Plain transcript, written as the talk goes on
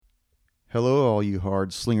Hello, all you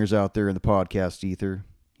hard slingers out there in the podcast ether.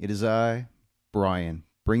 It is I, Brian,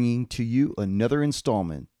 bringing to you another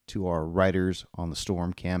installment to our Riders on the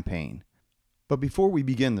Storm campaign. But before we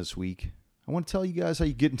begin this week, I want to tell you guys how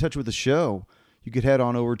you get in touch with the show. You could head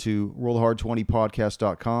on over to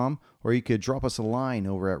rollhard20podcast.com, or you could drop us a line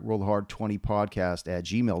over at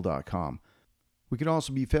rollhard20podcast@gmail.com. We can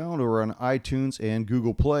also be found over on iTunes and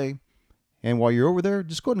Google Play. And while you're over there,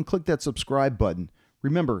 just go ahead and click that subscribe button.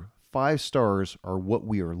 Remember, 5 stars are what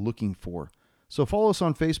we are looking for. So follow us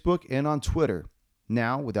on Facebook and on Twitter.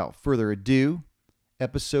 Now, without further ado,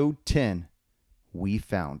 episode 10, We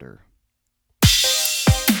Found Her.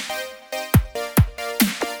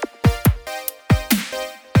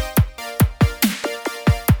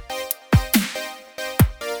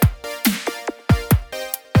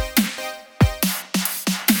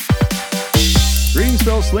 Greetings,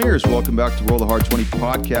 fellow slingers. Welcome back to Roll the Hard 20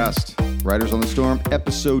 podcast. Riders on the Storm,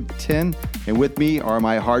 episode 10. And with me are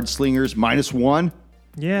my hard slingers, -1.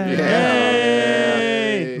 Yay!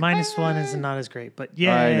 -1 is not as great, but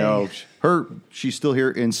yay. I know. She's still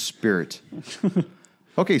here in spirit.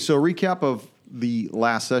 Okay, so recap of the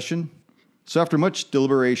last session. So after much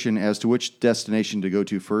deliberation as to which destination to go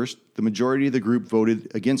to first, the majority of the group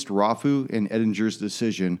voted against Rafu and Edinger's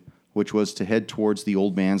decision, which was to head towards the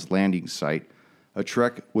Old Man's landing site, a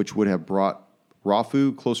trek which would have brought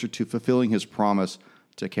Rafu closer to fulfilling his promise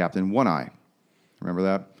to Captain One-Eye. Remember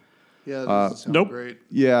that? Yeah, that doesn't sound great.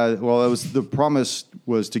 Yeah, well, the promise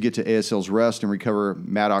was to get to ASL's Rest and recover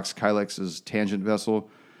Maddox Kylex's tangent vessel,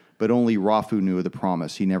 but only Rafu knew of the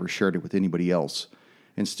promise. He never shared it with anybody else.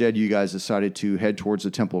 Instead, you guys decided to head towards the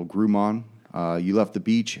Temple of Grumon. You left the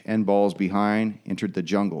beach and balls behind, entered the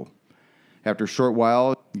jungle. After a short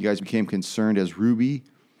while, you guys became concerned as Ruby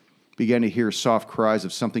began to hear soft cries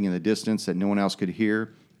of something in the distance that no one else could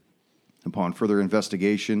hear. Upon further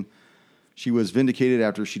investigation, she was vindicated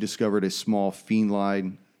after she discovered a small fiend-like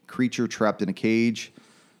creature trapped in a cage.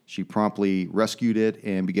 She promptly rescued it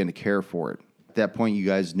and began to care for it. At that point, you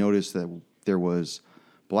guys noticed that there was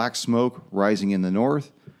black smoke rising in the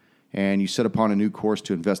north, and you set upon a new course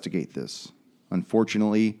to investigate this.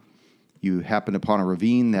 Unfortunately, you happened upon a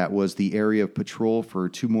ravine that was the area of patrol for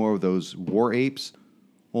 2 more of those war apes.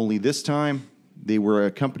 Only this time, they were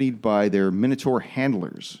accompanied by their Minotaur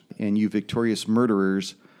handlers, and you victorious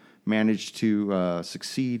murderers managed to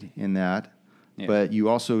succeed in that. Yeah. But you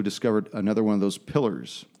also discovered another one of those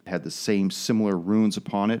pillars. It had the same similar runes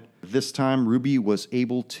upon it. This time, Ruby was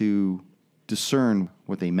able to discern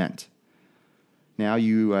what they meant. Now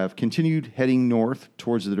you have continued heading north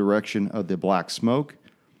towards the direction of the black smoke.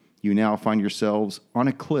 You now find yourselves on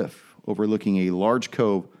a cliff overlooking a large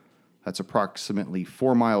cove that's approximately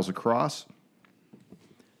 4 miles across.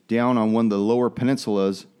 Down on one of the lower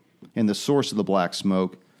peninsulas and the source of the black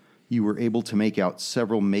smoke, you were able to make out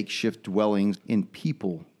several makeshift dwellings and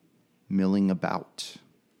people milling about.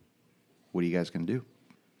 What are you guys going to do?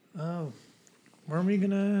 Oh, were we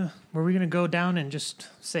gonna go down and just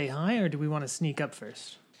say hi, or do we want to sneak up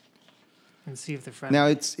first and see if they're friendly? Now,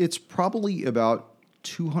 it's probably about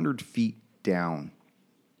 200 feet down.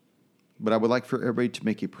 But I would like for everybody to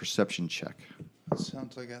make a perception check. It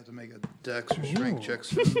sounds like I have to make a dex or strength check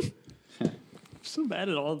soon. I'm so bad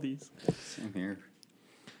at all these. Same here.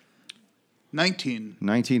 19.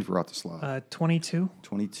 19 for Vratislav. 22.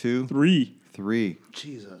 22. 3.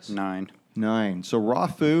 Jesus. 9. 9. So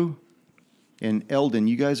Rafu and Eldon,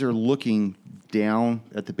 you guys are looking down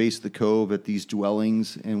at the base of the cove at these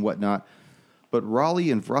dwellings and whatnot. But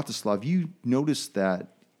Raleigh and Vratislav, you notice that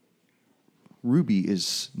Ruby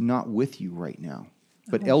is not with you right now.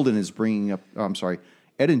 But Eldon is bringing up,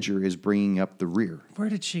 Edinger is bringing up the rear. Where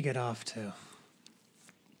did she get off to?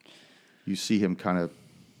 You see him kind of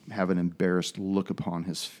have an embarrassed look upon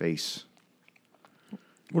his face.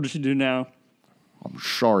 What does she do now? I'm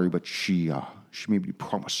sorry, but she made me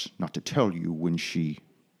promise not to tell you when she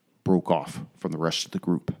broke off from the rest of the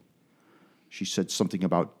group. She said something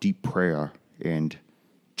about deep prayer and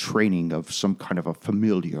training of some kind of a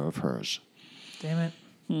familiar of hers. Damn it.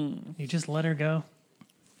 You just let her go?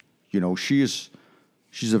 You know, she's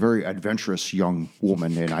a very adventurous young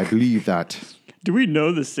woman, and I believe that... Do we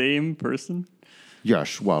know the same person?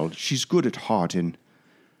 Yes, well, she's good at heart, and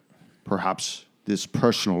perhaps this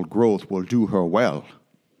personal growth will do her well.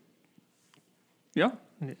 Yeah.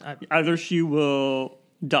 Either she will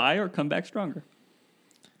die or come back stronger.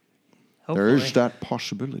 Hopefully. There is that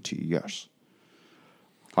possibility, yes.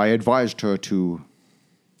 I advised her to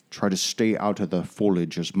try to stay out of the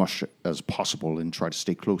foliage as much as possible and try to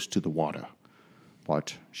stay close to the water.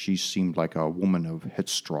 But she seemed like a woman of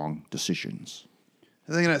headstrong decisions.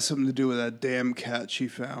 I think it has something to do with that damn cat she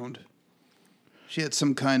found. She had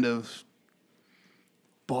some kind of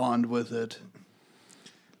bond with it.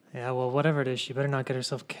 Yeah, well, whatever it is, she better not get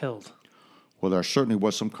herself killed. Well, there certainly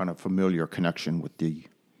was some kind of familiar connection with the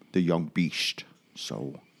young beast.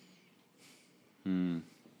 So,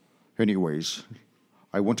 anyways,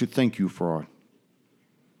 I want to thank you for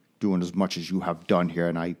doing as much as you have done here,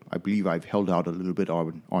 and I believe I've held out a little bit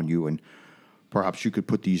on you, and perhaps you could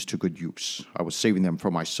put these to good use. I was saving them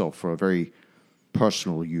for myself for a very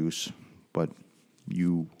personal use, but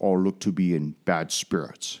you all look to be in bad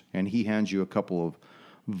spirits. And he hands you a couple of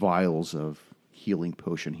vials of healing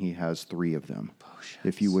potion. He has 3 of them. Potions.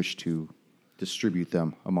 If you wish to distribute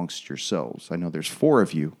them amongst yourselves. I know there's 4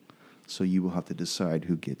 of you, so you will have to decide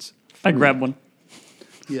who gets 3. I grab one.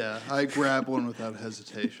 Yeah, I grab one without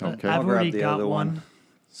hesitation. Okay. I've I'll grab already the got other one, one.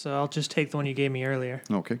 so I'll just take the one you gave me earlier.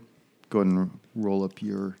 Okay. Go ahead and roll up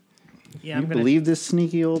your... Yeah, You I'm gonna. believe this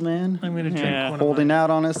sneaky old man? I'm gonna drink Yeah. one Holding of out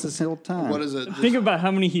on us this whole time. What is it? Think about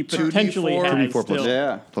how many he 2d4? potentially has 2d4 plus- still.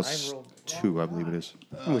 Yeah. plus I rolled 2, I believe it is.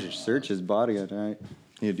 We should search his body at night.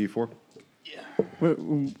 Need a D4?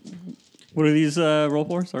 What are these roll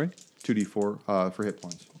for? Sorry. 2d4 for hit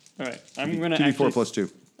points. All right. I'm gonna 2d4 actually. plus 2.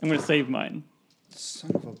 I'm gonna save mine.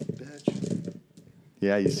 Son of a bitch.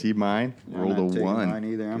 Yeah, you see mine? I'm Rolled not a taking 1. Mine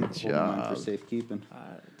either. I'm Good holding mine job. for safekeeping.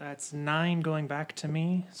 That's 9 going back to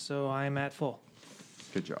me, so I'm at full.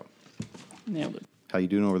 Good job. Nailed it. How you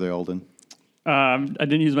doing over there, Alden? I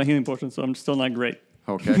didn't use my healing potion, so I'm still not great.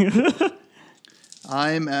 Okay.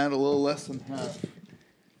 I'm at a little less than half.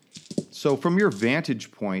 So from your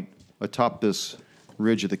vantage point atop this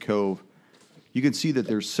ridge of the cove, you can see that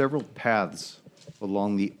there's several paths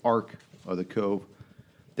along the arc of the cove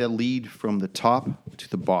that lead from the top to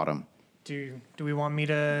the bottom. Do we want me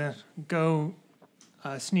to go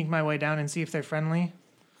sneak my way down and see if they're friendly,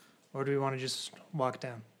 or do we want to just walk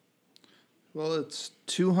down? Well, it's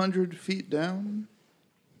 200 feet down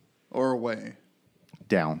or away.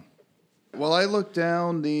 Down. Well, I look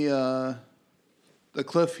down the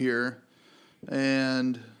cliff here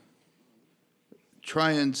and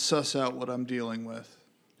try and suss out what I'm dealing with.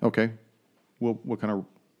 Okay. Well, what kind of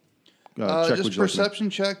check Just would you like to make? perception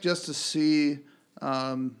check just to see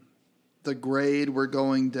the grade we're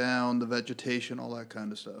going down, the vegetation, all that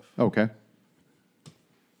kind of stuff. Okay.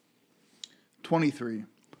 23.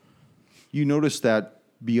 You notice that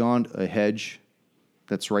beyond a hedge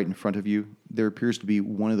that's right in front of you, there appears to be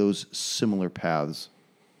one of those similar paths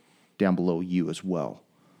down below you as well.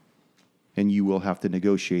 And you will have to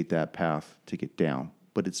negotiate that path to get down.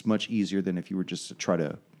 But it's much easier than if you were just to try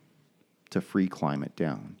to free climb it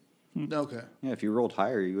down. Okay. Yeah, if you rolled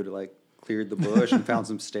higher, you would have like cleared the bush and found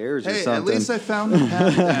some stairs or Hey, something. at least I found the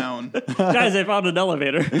path down. Guys, I found an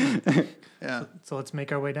elevator. Yeah. So let's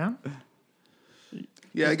make our way down.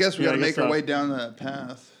 Yeah, I guess we Yeah, got to I guess make our so. way down that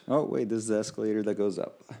path. Oh wait, this is the escalator that goes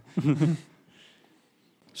up.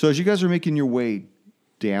 So as you guys are making your way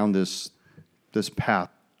down this path,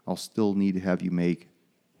 I'll still need to have you make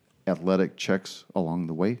athletic checks along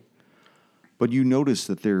the way. But you notice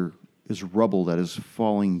that there is rubble that is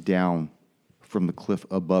falling down from the cliff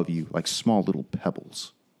above you, like small little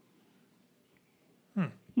pebbles.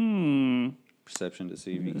 Perception to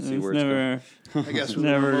see if you can see It's where it's going. never. I guess we're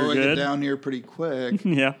Never going to get good. down here pretty quick.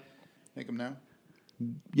 Yeah. Make them now?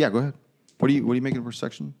 Yeah, go ahead. What are you making for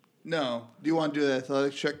section? No. Do you want to do the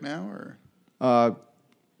athletics check now, or?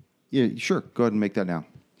 Yeah, sure. Go ahead and make that now.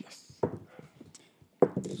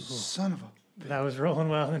 Son of a... That was rolling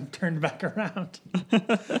well and turned back around.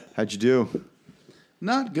 How'd you do?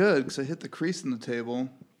 Not good, because I hit the crease in the table.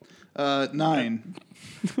 9.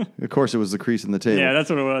 Of course, it was the crease in the table. Yeah, that's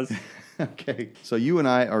what it was. Okay. So you and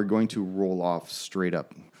I are going to roll off straight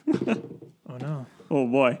up. Oh no. Oh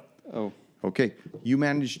boy. Oh, Okay. You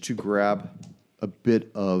managed to grab a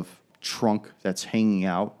bit of trunk that's hanging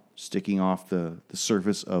out, sticking off the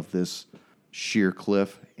surface of this sheer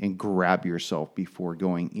cliff, and grab yourself before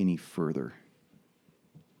going any further.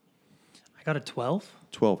 I got a 12.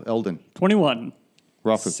 12. Eldon. 21.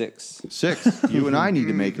 Rafa. 6. 6. You and I need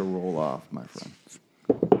to make a roll off, my friend.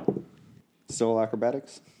 Still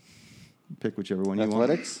acrobatics? Pick whichever one you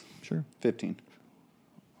Athletics? want. Sure. 15.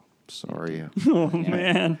 Sorry. Oh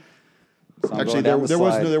man. So I'm Actually, going down the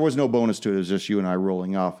slide. there was no bonus to it. It was just you and I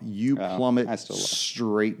rolling off. You Oh, plummet I still lost.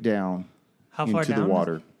 straight down How far into down? the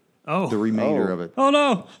water. Oh. The remainder Oh. of it. Oh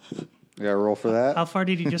no. You gotta roll for that? How far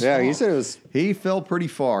did he just Yeah, fall? you said it was. He fell pretty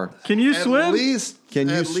far. Can you At swim? least, Can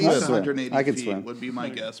you at swim? least Swim. 180 I can feet swim. would be my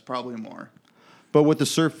guess. Probably more. But with the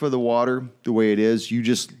surf of the water, the way it is, you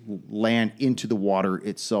just land into the water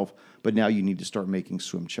itself. But now you need to start making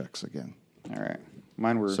swim checks again. All right.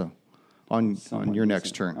 Mine were. So on somewhat your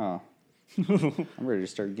next decent. turn. Oh. I'm ready to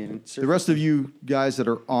start getting. The rest of you guys that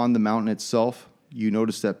are on the mountain itself, you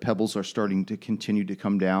notice that pebbles are starting to continue to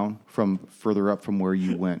come down from further up from where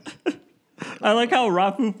you went. I like how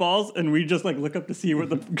Rafu falls and we just like look up to see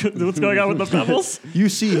what's going on with the pebbles. You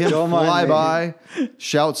see him Don't mind fly me. by,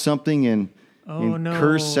 shout something, and no,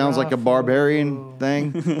 curse sounds like a Rafu. barbarian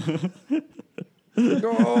thing.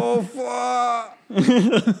 Go fuck!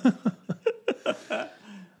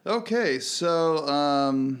 Okay, so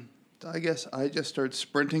I guess I just start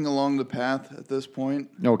sprinting along the path at this point.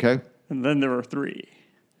 Okay. And then there were 3.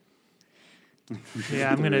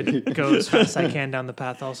 Yeah, I'm gonna go as fast as I can down the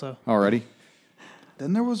path. Also, Alrighty.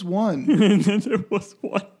 Then there was one. And then there was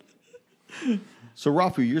 1. So,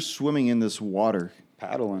 Rafu, you're swimming in this water.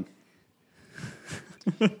 Paddling.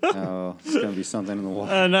 Oh, it's gonna be something in the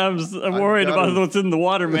water. And I'm worried got about him. what's in the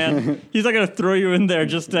water, man. He's not gonna throw you in there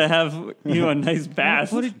just to have a nice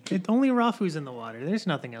bath. only Rafu's in the water. There's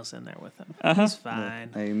nothing else in there with him. He's fine.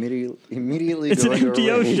 I immediately It's go an into a empty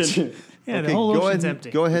rage. ocean. Yeah, the whole go ocean's ahead,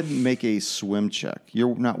 empty. go ahead and make a swim check.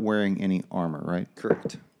 You're not wearing any armor, right?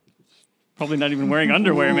 Correct. Probably not even wearing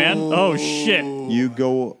underwear, man. Oh shit! You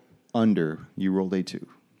go under. You rolled a 2.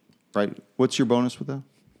 Right? What's your bonus with that?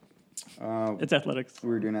 It's athletics. We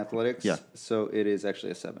were doing athletics. Yeah. So it is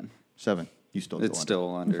actually a 7. 7. You still It's go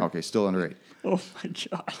still under. under. Okay, still under 8. Oh my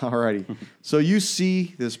god! Alrighty. So you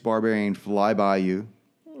see this barbarian fly by you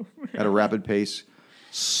at a rapid pace,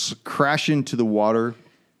 crash into the water,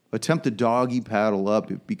 attempt to doggy paddle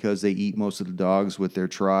up because they eat most of the dogs with their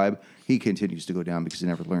tribe. He continues to go down because he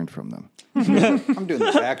never learned from them. I'm doing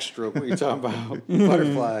the backstroke. What are you talking about?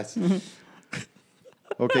 Butterflies.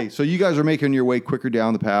 Okay, so you guys are making your way quicker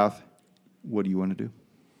down the path. What do you want to do?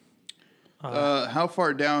 How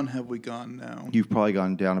far down have we gone now? You've probably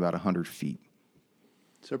gone down about 100 feet.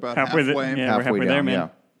 So about Halfway halfway. there. Yeah, we're halfway down, there, man.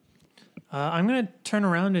 yeah. I'm gonna turn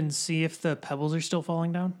around and see if the pebbles are still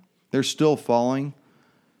falling down. They're still falling.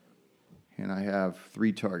 And I have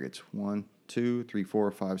 3 targets. 1, 2, 3, 4,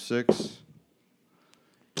 5, 6.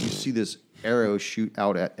 You see this arrow shoot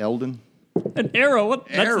out at Eldon, An arrow? What?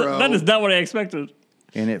 Arrow? That is not what I expected.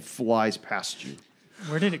 and it flies past you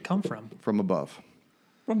Where did it come from? from above.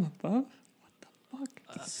 From above?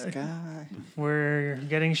 Sky. We're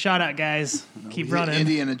getting shot at, guys. Keep running.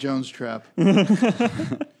 Indiana Jones trap.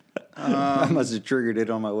 I must have triggered it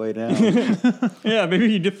on my way down. Yeah,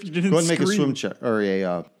 maybe you didn't Go ahead and make a scream. swim check or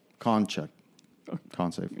a con check.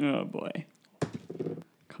 Con save. Oh boy.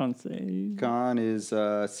 Con save. Con is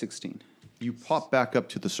 16. You pop back up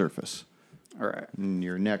to the surface. All right. In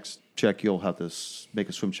your next check, you'll have to make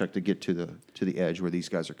a swim check to get to the edge where these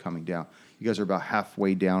guys are coming down. You guys are about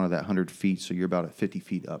halfway down to that 100 feet, so you're about at 50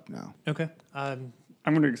 feet up now. Okay. I'm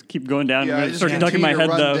gonna keep going down. Yeah, I'm I gonna just start ducking my continue to head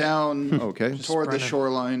run though. down Okay. toward the running.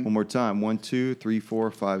 shoreline. One more time. 1, 2, 3, 4,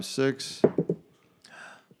 5, 6.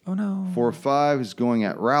 Oh no. 4, 5 is going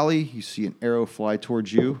at Rally. You see an arrow fly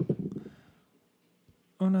towards you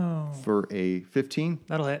Oh no. for a 15.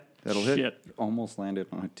 That'll hit. That'll hit Shit. Almost landed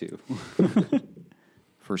on it too.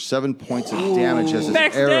 for 7 points of damage as this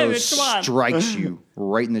Max arrow damage, come on. strikes you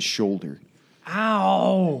right in the shoulder.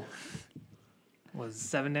 Ow. Was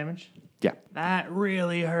 7 damage? Yeah. That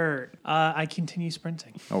really hurt. I continue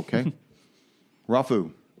sprinting. Okay.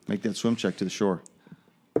 Rafu, make that swim check to the shore.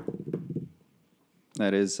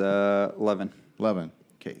 That is 11. 11.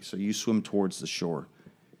 Okay, so you swim towards the shore.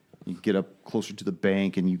 You get up closer to the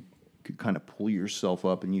bank and you could kind of pull yourself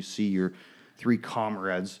up and you see your 3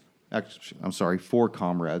 comrades, actually, I'm sorry, 4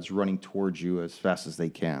 comrades running towards you as fast as they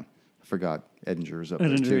can. I forgot Edinger's up there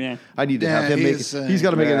Edinger, too. yeah. I need to Yeah, have him make he's, he's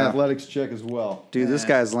got to make an yeah. athletics check as well. Dude, this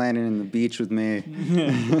guy's landing in the beach with me.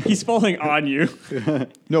 He's falling on you.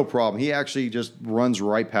 No problem. He actually just runs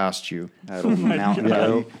right past you. That'll mountain Yeah,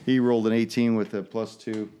 goat. he rolled an 18 with a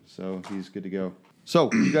 +2, so he's good to go.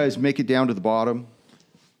 So you guys make it down to the bottom,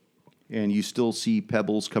 and you still see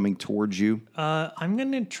pebbles coming towards you. I'm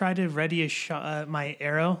gonna try to ready a shot, my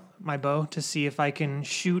arrow, my bow, to see if I can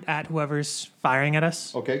shoot at whoever's firing at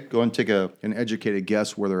us. Okay, go and take an educated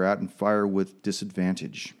guess where they're at and fire with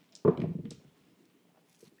disadvantage.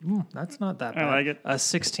 That's not that I bad. like it.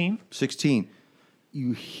 16. 16.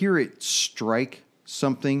 You hear it strike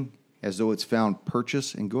something as though it's found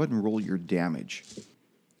purchase, and go ahead and roll your damage.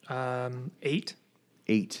 8.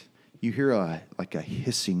 8. You hear a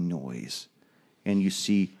hissing noise, and you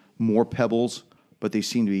see more pebbles, but they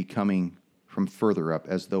seem to be coming from further up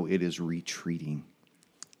as though it is retreating.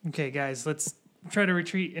 Okay, guys, let's try to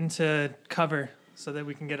retreat into cover so that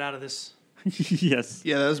we can get out of this. Yes.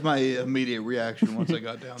 Yeah, that was my immediate reaction once I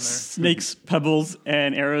got down there. Snakes, pebbles,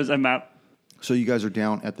 and arrows. I'm out. So you guys are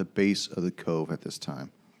down at the base of the cove at this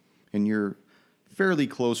time, and you're fairly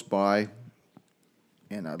close by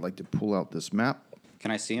And I'd like to pull out this map.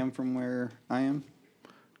 Can I see him from where I am?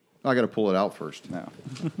 I got to pull it out first. No.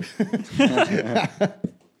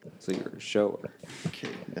 So you're a shower. Okay,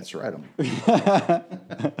 that's right.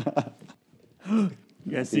 You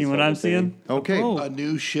guys seeing what I'm seeing? Okay. Oh. A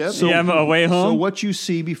new ship. Yeah, I'm away So home. what you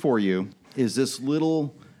see before you is this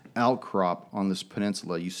little outcrop on this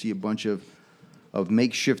peninsula. You see a bunch of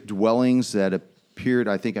makeshift dwellings that appeared,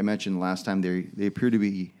 I think I mentioned last time, they appear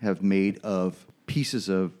to have made of pieces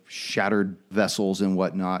of shattered vessels and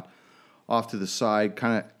whatnot. Off to the side,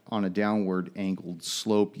 kind of on a downward angled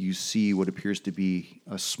slope, you see what appears to be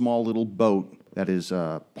a small little boat that is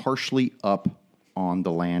partially up on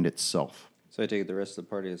the land itself. So I take it the rest of the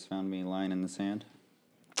party has found me lying in the sand.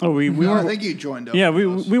 Oh, we No, I weren't. think you joined up. Yeah, with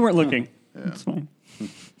we us. we weren't looking. It's fine.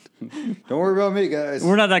 Don't worry about me, guys.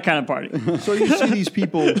 We're not that kind of party. So you see these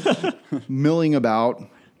people milling about.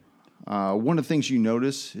 One of the things you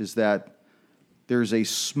notice is that there's a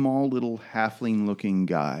small little halfling-looking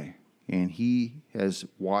guy, and he has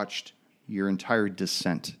watched your entire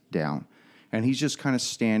descent down. And he's just kind of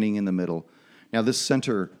standing in the middle. Now, this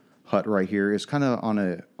center hut right here is kind of on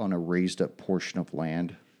a raised-up portion of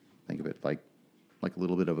land. Think of it like a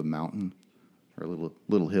little bit of a mountain or a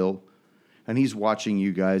little hill. And he's watching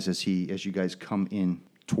you guys as you guys come in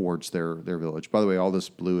towards their village. By the way, all this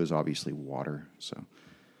blue is obviously water, so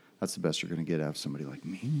that's the best you're going to get out of somebody like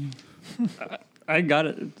me. I got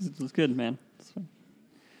it. It's good, man. It's fine.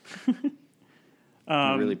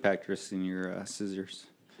 You really packed wrists in your scissors.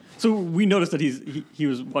 So we noticed that he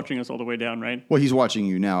was watching us all the way down, right? Well, he's watching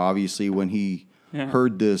you now. Obviously, when he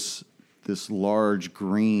heard this large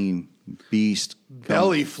green beast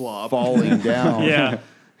Belly flop. falling down, Yeah.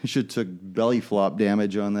 he should took belly flop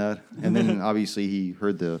damage on that. And then obviously he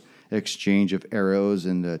heard the exchange of arrows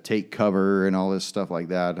and take cover and all this stuff like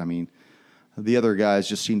that. I mean, the other guys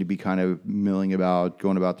just seem to be kind of milling about,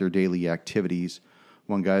 going about their daily activities.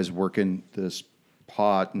 One guy's working this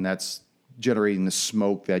pot, and that's generating the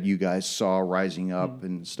smoke that you guys saw rising up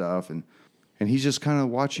and stuff. And he's just kind of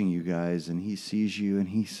watching you guys, and he sees you, and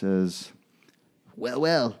he says,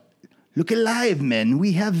 well, look alive, men.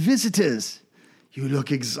 We have visitors. You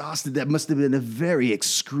look exhausted. That must have been a very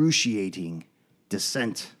excruciating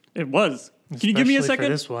descent. It was. Can you give me a Especially for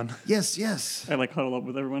second? this one. Yes. I like huddle up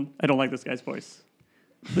with everyone. I don't like this guy's voice.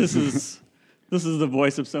 This is the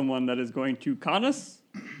voice of someone that is going to con us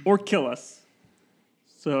or kill us.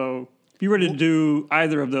 So if you were to do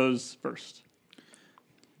either of those first.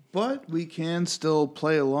 But we can still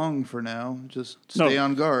play along for now. Just stay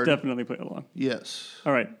on guard. Definitely play along. Yes.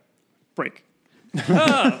 All right. Break.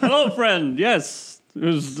 Hello, friend. Yes. It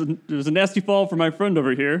was a nasty fall for my friend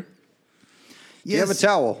over here. You have a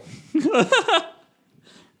towel.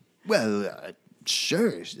 Well,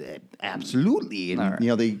 sure, absolutely. And, All right. you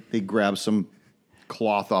know, they grab some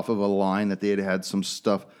cloth off of a line that they had some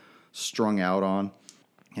stuff strung out on,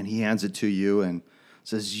 and he hands it to you and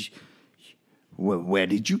says, where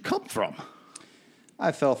did you come from?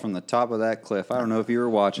 I fell from the top of that cliff. I don't know if you were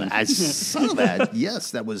watching. I saw that.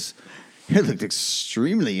 Yes, it looked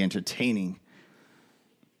extremely entertaining.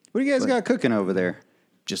 What do you guys got cooking over there?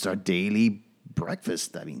 Just our daily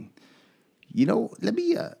breakfast. I mean, you know, let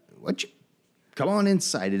me, why don't you come on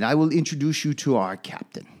inside and I will introduce you to our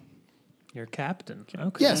captain. Your captain.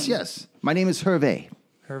 Okay. Yes. My name is Hervé.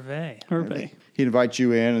 Hervé. He invites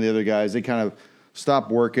you in, and the other guys, they kind of stop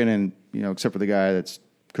working, and, you know, except for the guy that's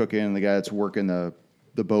cooking and the guy that's working the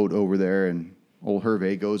boat over there, and old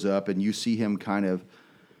Hervé goes up, and you see him kind of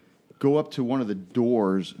go up to one of the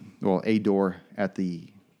doors, well, a door at the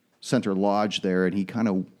center lodge there, and he kind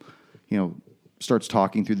of, you know, starts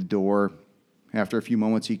talking through the door. After a few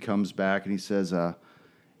moments, he comes back, and he says,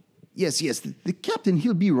 yes, the captain,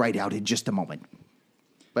 he'll be right out in just a moment.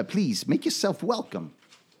 But please, make yourself welcome.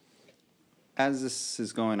 As this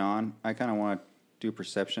is going on, I kind of want to do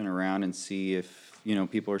perception around and see if, you know,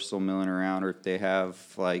 people are still milling around or if they have,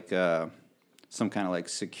 like, some kind of, like,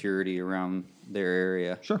 security around their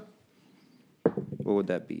area. Sure. What would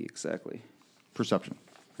that be exactly? Perception.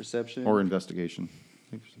 Perception? Or investigation.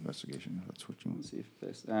 I think it's investigation. That's what you want. Let's see if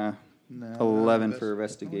this... No, 11 invest- for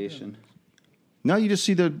investigation. No, you just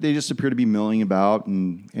see that they just appear to be milling about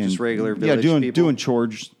and Just regular yeah, village doing people? doing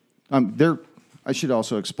chores. I should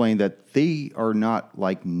also explain that they are not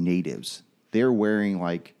like natives. They're wearing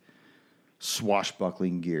like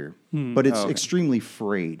swashbuckling gear, but it's extremely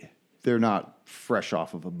frayed. They're not fresh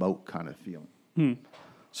off of a boat kind of feeling.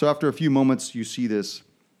 So after a few moments, you see this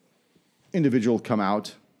individual come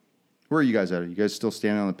out. Where are you guys at? Are you guys still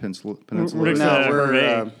standing on the peninsula? We're next No, to we're Hervé. on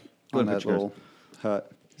ahead, that put you guys. little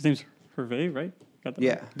hut. His name's Hervé, right? Got that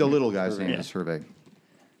Yeah. right? The little guy's name Yeah. is Hervé.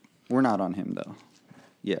 We're not on him, though.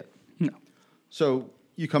 yet. No. So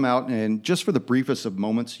you come out, and just for the briefest of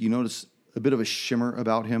moments, you notice a bit of a shimmer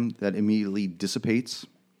about him that immediately dissipates.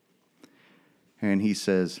 And he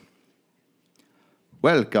says,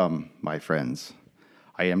 "Welcome, my friends.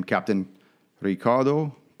 I am Captain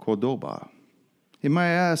Ricardo Cordoba. And may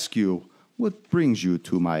I ask you, what brings you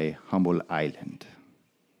to my humble island?"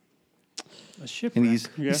 A shipwreck. And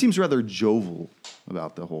Yeah. he seems rather jovial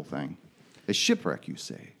about the whole thing. A shipwreck, you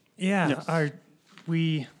say? Yeah, Yes.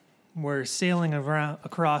 we were sailing around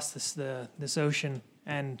across this ocean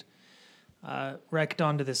and wrecked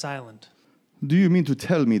onto this island. Do you mean to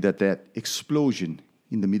tell me that that explosion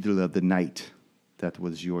in the middle of the night, that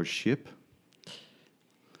was your ship?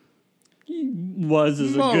 Was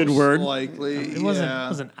is a good Most word. likely. It wasn't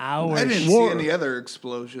our I didn't ship. see any other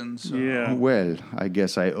explosions. So. Yeah. Well, I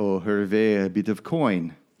guess I owe Hervé a bit of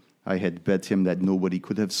coin. I had bet him that nobody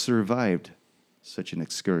could have survived such an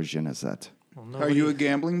excursion as that. Well, Are you a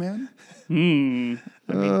gambling man?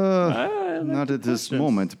 Not at this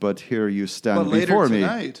moment, but here you stand But later before me.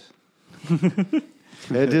 tonight.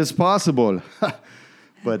 It is possible.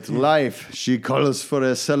 But life, she calls for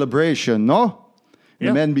a celebration, no? Yeah.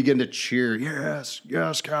 The men begin to cheer. Yes,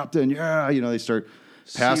 yes, Captain, yeah. You know, they start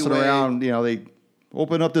passing Seaway. around. You know, they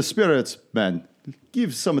open up the spirits, men.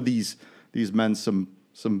 Give some of these men some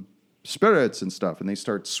spirits and stuff. And they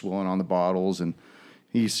start swilling on the bottles. And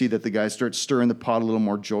you see that the guys start stirring the pot a little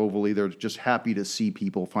more jovially. They're just happy to see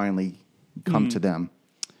people finally come to them.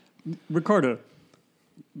 Ricardo,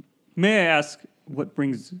 may I ask what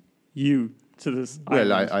brings you to this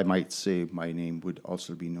Well, island? I might say my name would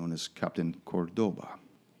also be known as Captain Cordoba.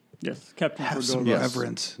 Yes, Captain Have some Cordoba. Yes.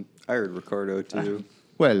 reverence. I heard Ricardo too.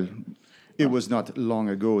 Well, it was not long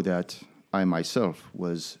ago that I myself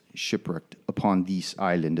was shipwrecked upon this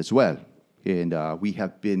island as well. And we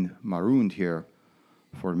have been marooned here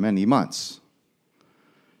for many months.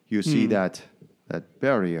 You see that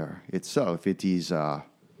barrier itself, it is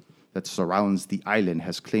that surrounds the island,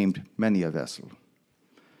 has claimed many a vessel.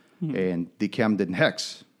 And the Camden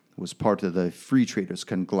Hex was part of the Free Traders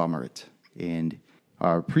conglomerate. And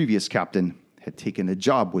our previous captain had taken a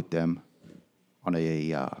job with them on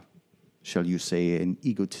a, shall you say, an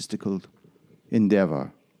egotistical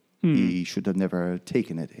endeavor. He should have never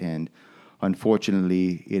taken it. And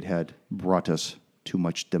unfortunately, it had brought us to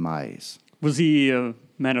much demise. Was he a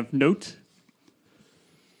man of note?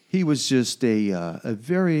 He was just a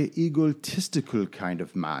very egotistical kind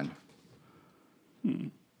of man.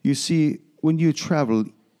 You see, when you travel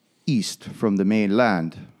east from the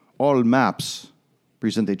mainland, all maps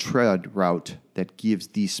present a trade route that gives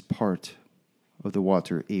this part of the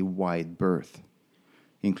water a wide berth,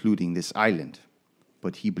 including this island.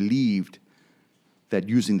 But he believed that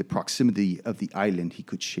using the proximity of the island, he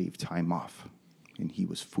could shave time off. And he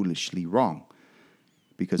was foolishly wrong.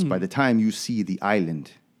 Because by the time you see the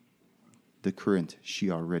island, the current, she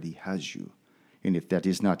already has you. And if that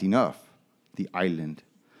is not enough, the island,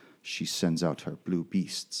 she sends out her blue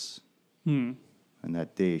beasts. And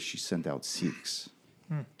that day, she sent out Sikhs.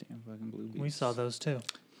 Damn fucking blue beast. We saw those too.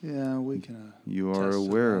 Yeah, we can. You are Test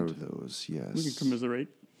aware it out. of those, yes. We can commiserate.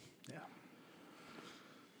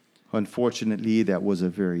 Unfortunately, that was a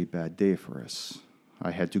very bad day for us.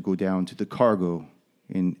 I had to go down to the cargo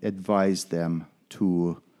and advise them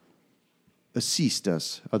to assist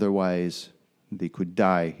us. Otherwise, they could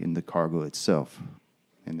die in the cargo itself.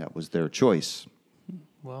 And that was their choice.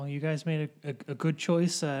 Well, you guys made a good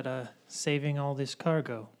choice at saving all this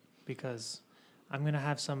cargo because I'm going to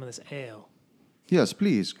have some of this ale Yes,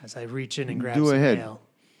 please. as I reach in and grab Do some ahead. ale.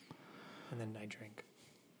 And then I drink.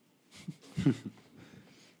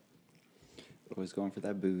 Always going for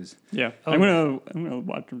that booze. Yeah, Oh, I'm gonna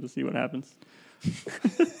watch him to see what happens.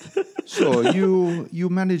 So you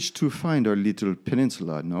managed to find our little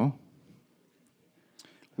peninsula, no?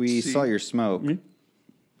 We See. saw your smoke.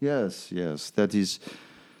 Yeah. Yes, that is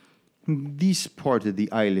this part of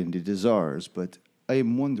the island. It is ours, but I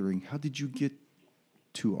am wondering, how did you get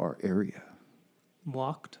to our area?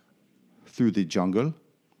 Walked Through the jungle?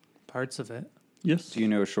 parts of it. Yes. Do you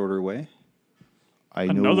know a shorter way? I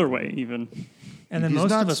know Another way, even. And then it is most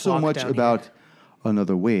not of us so walked much down about here.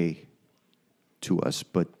 another way to us,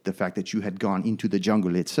 but the fact that you had gone into the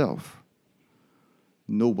jungle itself.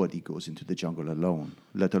 Nobody goes into the jungle alone,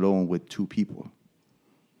 let alone with two people.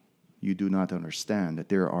 You do not understand that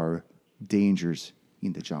there are dangers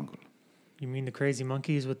in the jungle. You mean the crazy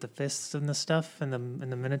monkeys with the fists and the stuff, and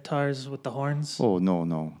the minotaurs with the horns? Oh,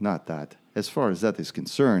 no, not that. As far as that is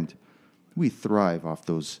concerned, we thrive off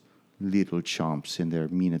those little chomps and their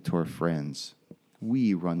minotaur friends.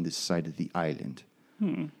 We run this side of the island.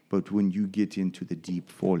 But when you get into the deep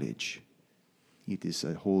foliage, it is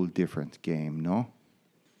a whole different game, no?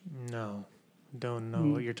 No, don't know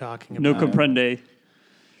what you're talking No about. comprende.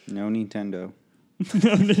 No Nintendo.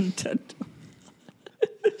 No Nintendo.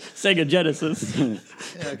 Sega Genesis.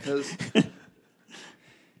 Yeah, because.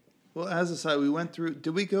 Well, as a side, we went through.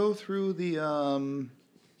 Did we go through the?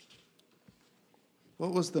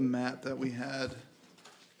 What was the map that we had?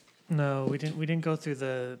 No, we didn't. We didn't go through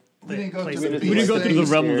the. We didn't go place through of the We didn't go through the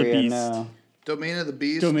Beast realm of the area, beast. no. Domain of the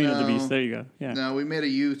Beast. Domain of the No. beast. There you go. Yeah. No, we made a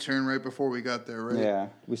U-turn right before we got there, right? Yeah,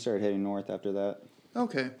 we started heading north after that.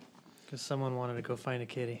 Okay. Because someone wanted to go find a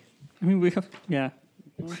kitty. I mean, we have. Yeah.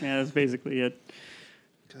 Yeah, that's basically it.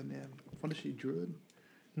 Goddamn. What is she, druid?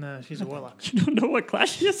 No, she's a warlock. You don't know what class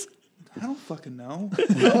she is? I don't fucking know.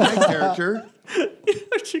 My character.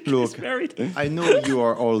 She's Look. married. I know you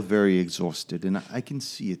are all very exhausted, and I can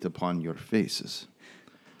see it upon your faces.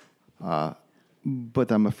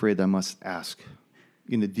 But I'm afraid I must ask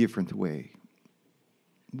in a different way.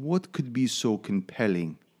 What could be so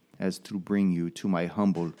compelling as to bring you to my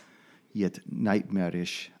humble yet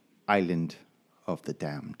nightmarish island of the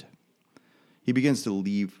damned? He begins to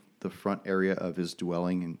leave the front area of his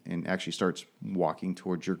dwelling and actually starts walking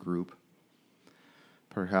towards your group.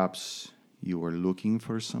 Perhaps you are looking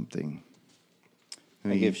for something.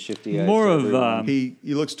 And I he- give shifty eyes. More to of, everyone. he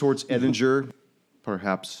looks towards Edinger.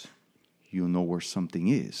 Perhaps you know where something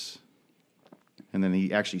is. And then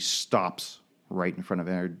he actually stops right in front of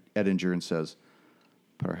Edinger and says,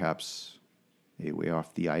 perhaps a way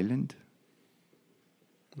off the island?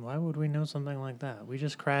 Why would we know something like that? We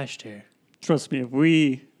just crashed here. Trust me, if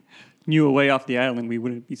we knew a way off the island, we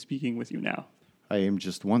wouldn't be speaking with you now. I am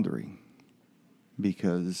just wondering.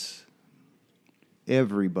 Because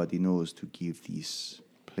everybody knows to give this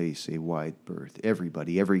place a wide berth.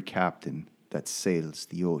 Everybody, every captain that sails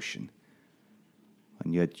the ocean.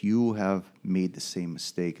 And yet you have made the same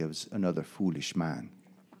mistake as another foolish man.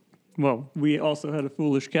 Well, we also had a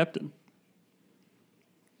foolish captain.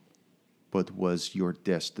 But was your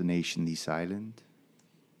destination this island?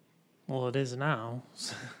 Well, it is now.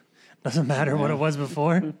 Doesn't matter what it was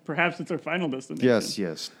before. Perhaps it's our final destination.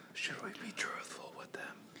 Yes. Should we be truthful with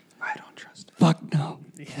them? I don't trust it. Fuck no.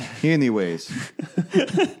 Anyways,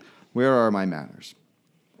 where are my manners?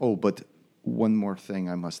 Oh, but one more thing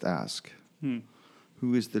I must ask.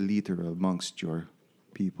 Who is the leader amongst your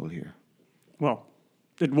people here? Well,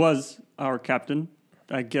 it was our captain.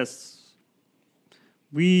 I guess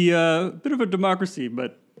we bit of a democracy,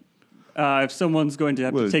 but if someone's going to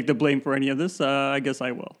have Well- to take the blame for any of this, I guess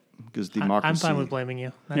I will. Because I'm democracy, fine with blaming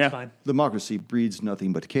you. That's Yeah. fine. democracy breeds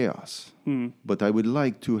nothing but chaos. But I would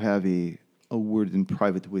like to have a word in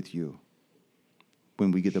private with you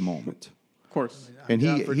when we get the moment. Of course. I'm And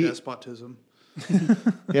down he- for he- despotism.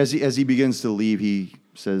 As he begins to leave, he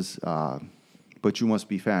says, but you must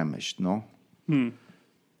be famished, no?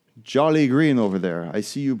 Jolly Green over there, I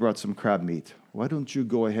see you brought some crab meat. Why don't you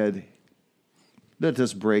go ahead? Let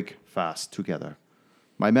us break fast together.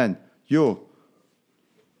 My men, you,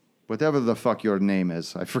 whatever the fuck your name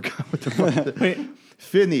is, I forgot what the fuck. Wait,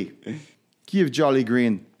 Finney, give Jolly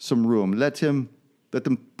Green some room. Let him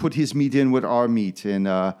put his meat in with our meat, and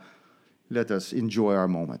let us enjoy our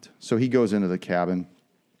moment. So he goes into the cabin,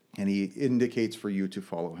 and he indicates for you to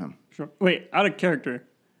follow him. sure. Wait, out of character.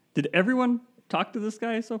 Did everyone talk to this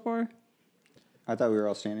guy so far? I thought we were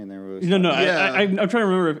all standing there. With No. Yeah. I'm trying to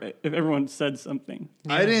remember if everyone said something.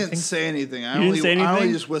 I I didn't think- say anything. I You didn't only, say I only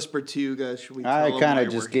anything? just whispered to you guys. Should we? I tell them kind why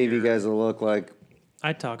of just we're gave you here? guys a look like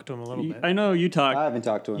I talked to him a little bit. I know you talked. I haven't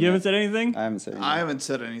talked to him. You haven't yet. said anything? I haven't said anything. I haven't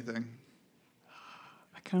said anything.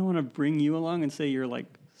 I kind of want to bring you along and say you're like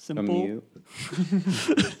A simple. mute.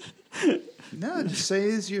 No, just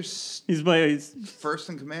say he's your He's first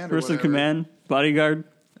in command. Or first in whatever. command, bodyguard.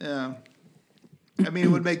 Yeah. I mean, it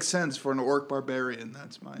would make sense for an orc barbarian.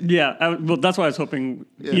 That's my. Yeah, well, that's why I was hoping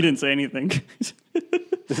Yeah. he didn't say anything.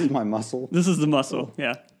 This is my muscle. This is the muscle,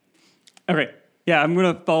 yeah. Okay, yeah, I'm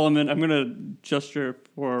going to follow him in. I'm going to gesture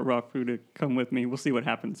for Rafu to come with me. We'll see what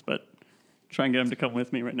happens, but try and get him to come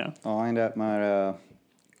with me right now. I'll wind up my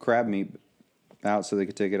crab meat out so they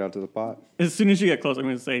could take it out to the pot. As soon as you get close, I'm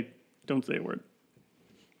going to say, don't say a word.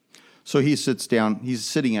 So he sits down. He's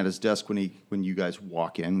sitting at his desk when you guys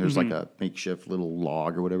walk in. There's like a makeshift little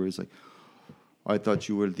log or whatever. He's like, I thought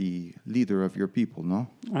you were the leader of your people, no?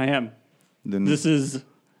 I am. Then This is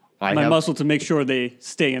I my have, muscle to make sure they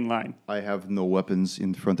stay in line. I have no weapons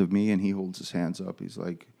in front of me, and he holds his hands up. He's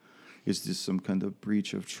like, is this some kind of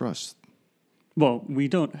breach of trust? Well, we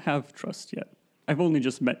don't have trust yet. I've only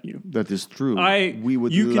just met you. That is true.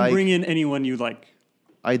 You can bring in anyone you like.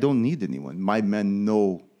 I don't need anyone. My men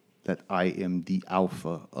know that I am the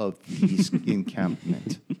alpha of this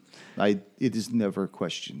encampment. It is never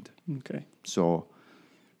questioned. Okay. So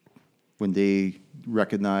when they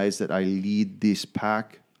recognize that I lead this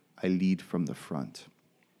pack, I lead from the front.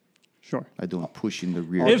 Sure. I don't push in the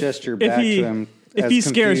rear. I'll gesture back to him. If as he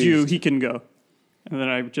scares you, confused. he can go. And then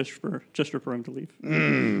I gesture for him to leave.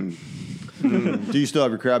 Do you still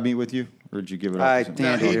have your crab meat with you? Or did you give it up? I to somebody? No,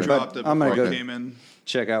 Can't he either, dropped but it I'm gonna before go- I came in.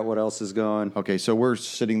 check out what else is going. Okay, so we're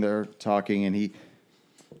sitting there talking, and he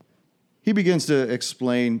begins to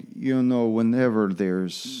explain. Whenever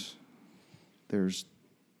there's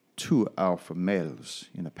two alpha males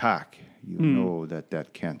in a pack, you know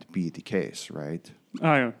that can't be the case, right?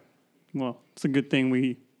 Well, it's a good thing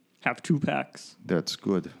we have 2 packs. That's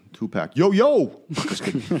good. 2-pack. Yo. Just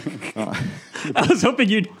kidding. I was hoping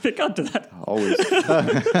you'd pick up to that. Always.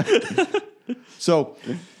 So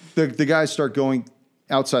the guys start going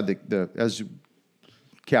outside the as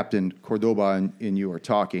Captain Cordoba and you are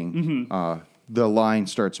talking. The line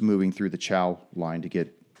starts moving through the chow line to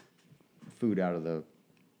get food out of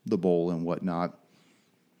the bowl and whatnot.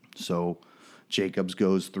 So Jacobs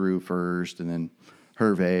goes through first, and then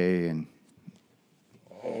Hervé, and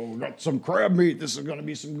got some crab meat. This is going to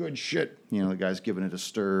be some good shit. The guy's giving it a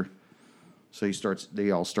stir. So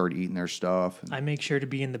they all start eating their stuff. I make sure to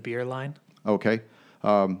be in the beer line. Okay.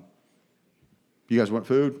 You guys want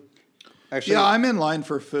food? Actually, Yeah, I'm in line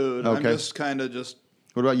for food. I'm Okay. just kind of just.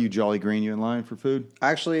 What about you, Jolly Green? You in line for food?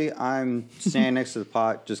 Actually, I'm standing next to the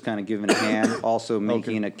pot, just kind of giving a hand, also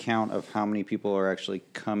making an account of how many people are actually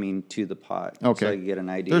coming to the pot. Okay. So I can get an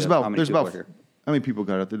idea There's of about how many there's people about are here. how many people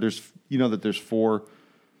got out there? That there's 4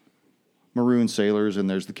 maroon sailors, and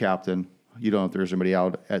there's the captain. You don't know if there's anybody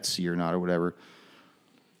out at sea or not or whatever.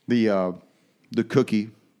 The cookie,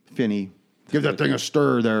 Finney, give that thing a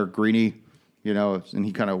stir there, Greenie. And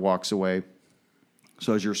he kind of walks away.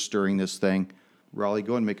 So as you're stirring this thing, Raleigh,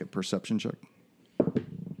 go and make a perception check.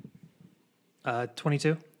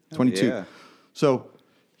 22. 22. Yeah. So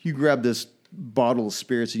you grab this bottle of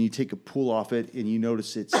spirits and you take a pull off it, and you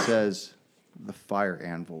notice it says the fire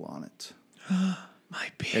anvil on it. My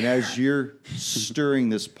beer. And as you're stirring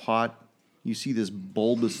this pot, you see this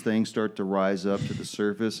bulbous thing start to rise up to the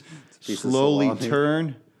surface, piece of slowly salami.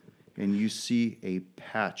 turn, and you see a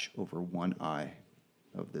patch over one eye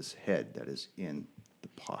of this head that is in the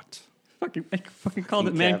pot. I fucking called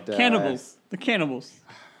it, man. Decapped Cannibals. The cannibals.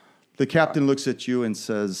 The captain looks at you and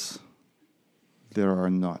says, "There are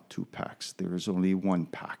not 2 packs. There is only 1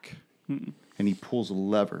 pack." And he pulls a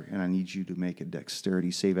lever, and I need you to make a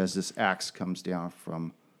dexterity save as this axe comes down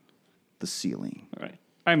from the ceiling. All right.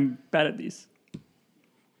 I'm bad at these.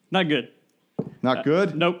 Not good. Not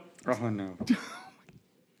good? Nope. Oh, no.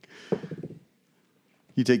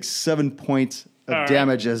 You take 7 points of All right.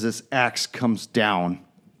 damage as this axe comes down.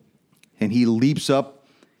 And he leaps up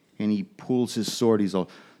and he pulls his sword. He's all,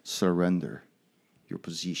 "Surrender your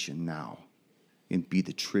position now and be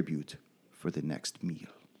the tribute for the next meal."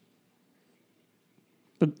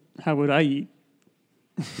 But how would I eat?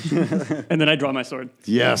 And then I draw my sword.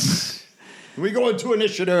 Yes. We go into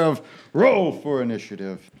initiative. Roll for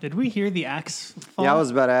initiative. Did we hear the axe fall? Yeah, I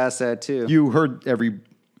was about to ask that too. You heard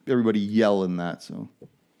everybody yell in that, so.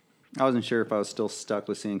 I wasn't sure if I was still stuck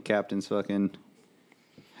with seeing Captain's fucking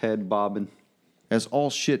head bobbing. As all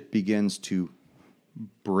shit begins to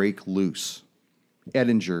break loose,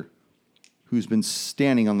 Edinger, who's been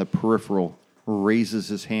standing on the peripheral, raises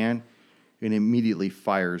his hand and immediately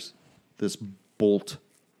fires this bolt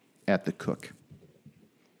at the cook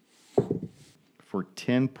for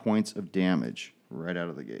 10 points of damage right out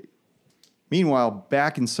of the gate. Meanwhile,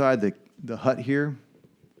 back inside the hut here,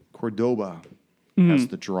 Cordoba has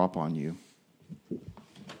the drop on you.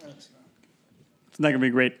 It's not going to be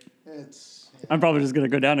great. It's I'm probably just going to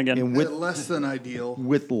go down again. And with less than ideal.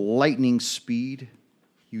 With lightning speed,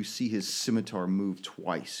 you see his scimitar move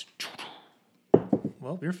twice.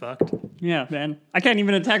 Well, you're fucked. Yeah, man. I can't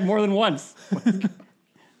even attack more than once.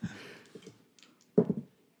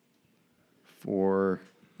 For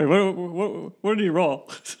Wait, what did he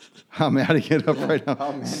roll? I'm adding it up right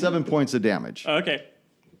now. 7 points of damage. Oh, okay.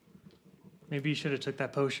 Maybe you should have took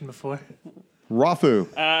that potion before. Rafu,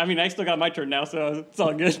 I mean, I still got my turn now, so it's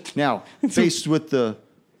all good. now faced with the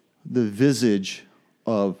visage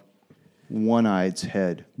of One-Eye's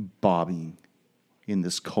head bobbing in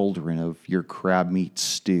this cauldron of your crab meat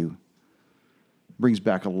stew, brings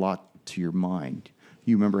back a lot to your mind.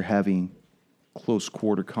 You remember having close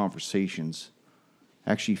quarter conversations,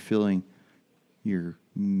 actually feeling your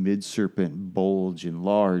mid-serpent bulge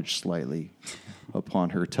enlarge slightly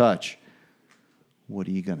upon her touch. What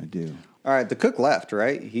are you going to do? All right, the cook left,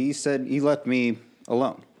 right? He said he left me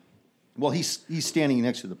alone. Well, he's standing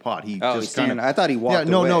next to the pot. He Oh, just he's standing. kinda- I thought he walked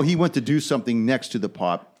Yeah, no, away. no. He went to do something next to the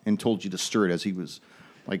pot and told you to stir it as he was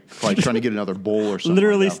like probably trying to get another bowl or something.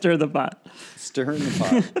 Literally like that. stir the pot. Stirring the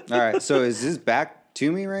pot. All right. So is his back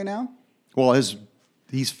to me right now? Well,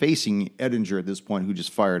 he's facing Edinger at this point, who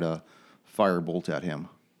just fired a firebolt at him.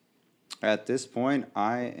 At this point,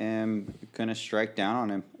 I am going to strike down on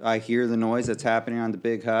him. I hear the noise that's happening on the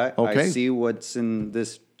big hut. Okay. I see what's in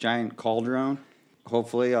this giant cauldron.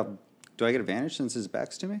 Hopefully, do I get advantage since his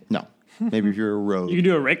back's to me? No, maybe if you're a rogue. You can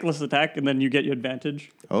do a reckless attack, and then you get your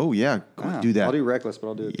advantage. Oh yeah, go ahead, do that. I'll do reckless, but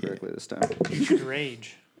I'll do it correctly this time. You should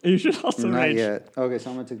rage. You should also Not rage. yet. Okay, so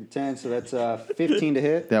I'm going to take the 10. So that's 15 to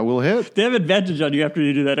hit. That will hit. They have advantage on you after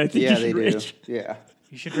you do that. I think Yeah, you they should do. rage. Yeah.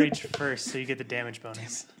 You should rage first so you get the damage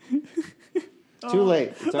bonus. Too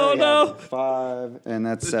late. It's Oh, already no. happened. 5, and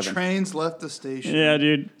that's The 7. train's left the station. Yeah,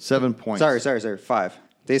 dude. 7 points. Sorry. 5.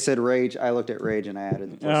 They said rage. I looked at rage, and I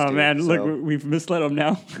added the Oh, +2, man. so Look, we've misled him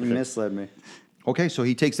now. you misled me. Okay, so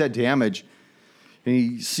he takes that damage, and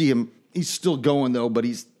you see him. He's still going though, but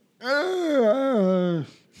he's.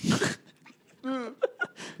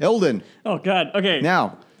 Eldon, Oh, God. Okay.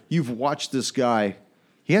 now you've watched this guy.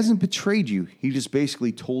 He hasn't betrayed you. He just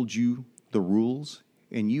basically told you the rules,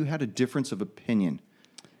 and you had a difference of opinion.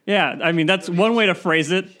 Yeah, I mean, that's one way to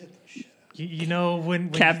phrase it. You know, when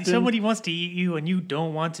Captain. somebody wants to eat you and you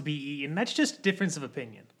don't want to be eaten, that's just a difference of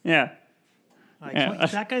opinion. Yeah. Like, Yeah.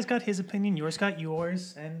 that guy's got his opinion, yours got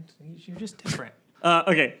yours, and you're just different.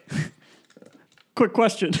 Okay. Quick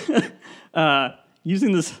question.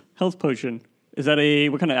 Using this health potion, is that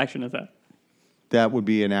what kind of action is that? That would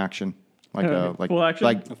be an action, Full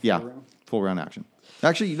action? full round action.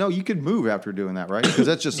 Actually, no, you could move after doing that, right? Because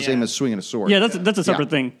that's just the same Yeah. as swinging a sword. Yeah, that's a separate Yeah,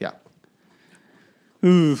 thing. Yeah.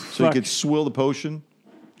 Ooh, So you could swill the potion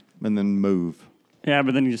and then move. Yeah,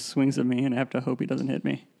 but then he just swings at me, and I have to hope he doesn't hit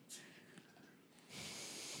me.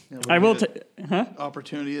 Yeah, I will ta- take. Huh?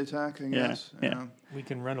 opportunity attack, I guess. yeah. We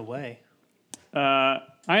can run away. I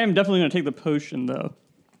am definitely going to take the potion, though.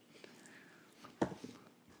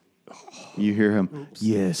 You hear him.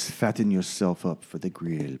 Yes, fatten yourself up for the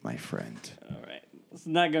grill, my friend. All right. It's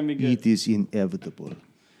not going to be good. It is inevitable.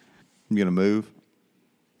 I'm gonna move.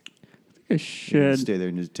 I should. Stay there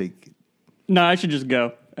and just take. No, I should just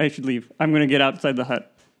go. I should leave. I'm going to get outside the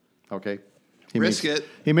hut. Okay. Risk makes, it.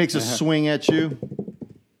 He makes a swing at you.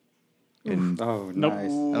 And Oh, Nope. nice.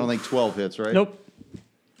 I don't think 12 hits, right? Nope.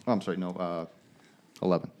 Oh, I'm sorry. No.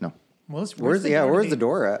 11. No. Well, Where's the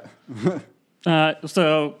door at?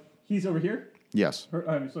 So he's over here. Yes.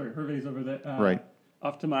 I'm sorry, Hervey's over there. Right.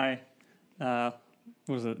 Off to my, what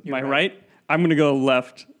was it? My right. I'm going to go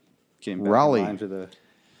left. Getting back in Raleigh. line for the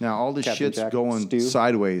Now all this Captain shit's Jack going stew.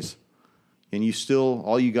 sideways, and you still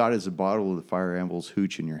all you got is a bottle of the Fire Anvil's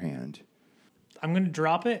hooch in your hand. I'm going to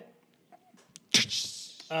drop it.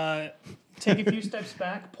 Take a few steps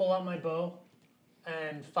back, pull out my bow,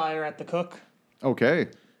 and fire at the cook. Okay,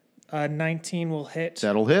 19 will hit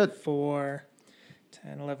that'll hit. for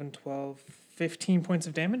 10, 11, 12, 15 points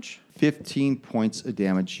of damage. 15 points of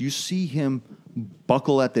damage. You see him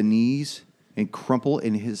buckle at the knees and crumple,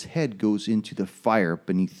 and his head goes into the fire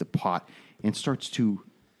beneath the pot and starts to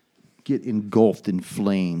get engulfed in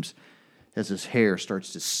flames as his hair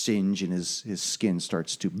starts to singe and his skin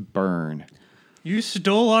starts to burn. You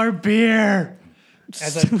stole our beer!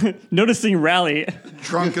 As I, Noticing Rally.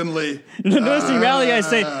 Drunkenly. Noticing Rally, I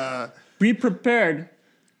say, be prepared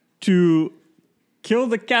to kill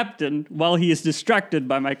the captain while he is distracted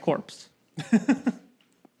by my corpse.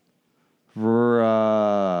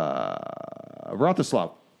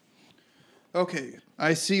 Vratislav. Okay,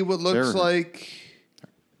 I see what looks There. like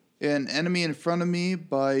an enemy in front of me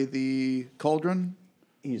by the cauldron.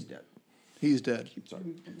 He's dead. He's dead.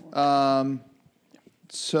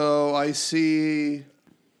 So I see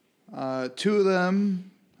two of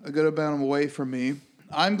them, a good amount away from me.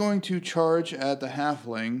 I'm going to charge at the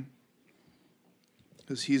halfling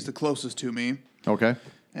because he's the closest to me. Okay.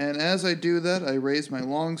 And as I do that, I raise my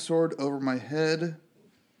longsword over my head,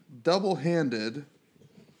 double-handed,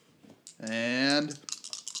 and...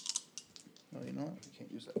 Oh, you know what? I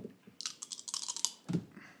can't use that.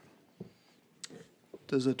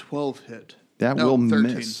 Does a 12 hit? That No, will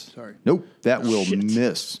 13, miss. sorry. Nope, that will Shit.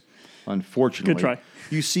 miss. Unfortunately, Good try.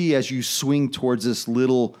 You see, as you swing towards this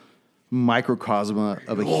little microcosm of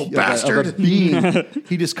a, little of bastard. a being,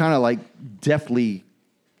 he just kind of like deftly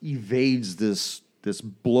evades this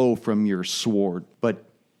blow from your sword. But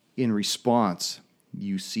in response,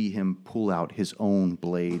 you see him pull out his own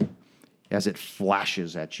blade as it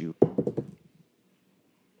flashes at you.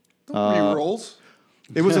 Re-rolls?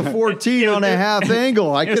 It was a 14 on a half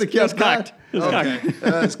angle. I could have It was kept cocked. that. It was cocked. Okay,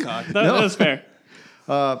 that's cocked. That was fair.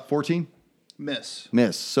 14? Miss.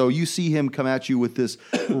 Miss. So you see him come at you with this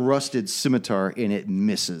rusted scimitar, and it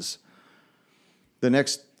misses. The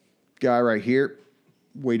next guy right here,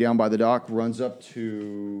 way down by the dock, runs up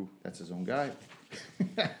to... That's his own guy.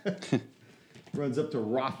 Runs up to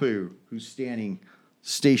Rafu, who's standing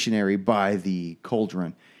stationary by the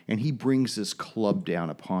cauldron, and he brings this club down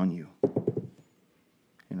upon you.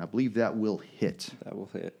 And I believe that will hit That will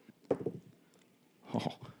hit.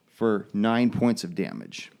 for 9 points of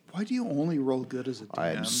damage. Why do you only roll good as a DM? I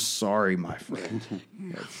am sorry, my friend.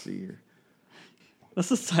 Let's see here. That's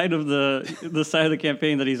the side of the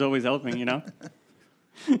campaign that he's always helping, you know?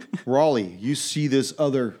 Raleigh, you see this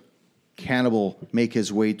other cannibal make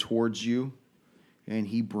his way towards you, and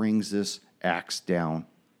he brings this axe down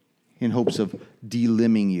in hopes of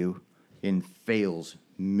delimbing you and fails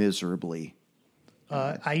miserably.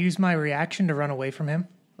 I use my reaction to run away from him.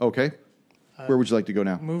 Okay. Where would you like to go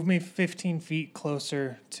now? Move me 15 feet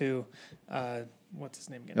closer to, what's his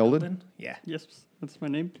name again? Eldon? Yeah. Yes, that's my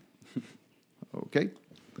name. Okay.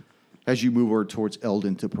 As you move over towards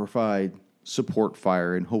Eldon to provide support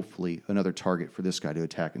fire and hopefully another target for this guy to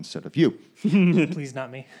attack instead of you. Please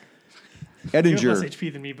not me. You have less Edinger,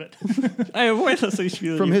 HP than me, but I have way less HP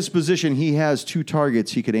than from you. his position, he has two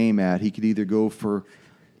targets he could aim at. He could either go for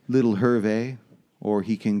little Hervé, or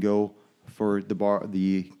he can go for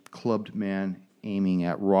the clubbed man aiming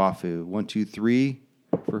at Rafu. 1, 2, 3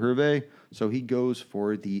 for Hervé. So he goes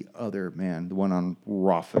for the other man, the one on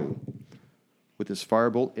Rafu, with his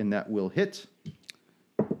firebolt, and that will hit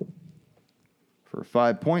for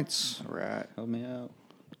 5 points. All right, help me out.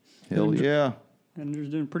 Hell yeah. And they're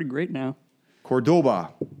doing pretty great now.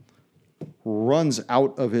 Cordoba runs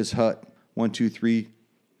out of his hut, 1, 2, 3,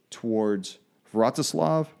 towards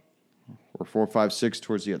Vratislav, or 4, 5, 6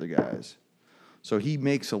 towards the other guys. So he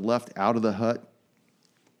makes a left out of the hut,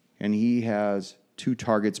 and he has two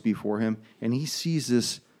targets before him, and he sees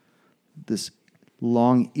this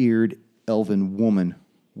long-eared elven woman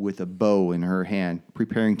with a bow in her hand,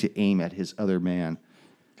 preparing to aim at his other man.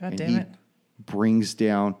 God And damn he it. brings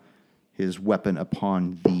down his weapon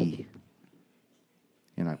upon thee.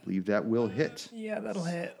 And I believe that will hit Yeah, that'll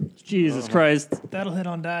hit. Jesus Christ. That'll hit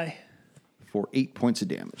on die. for 8 points of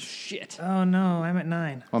damage. Shit. Oh no, I'm at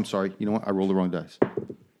 9. I'm sorry. You know what? I rolled the wrong dice.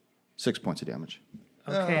 6 points of damage.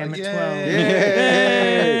 Okay, I'm at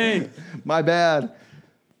yay. 12. My bad.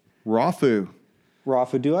 Rafu.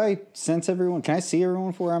 Rafa, do I sense everyone? Can I see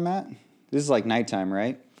everyone for where I'm at? This is like nighttime,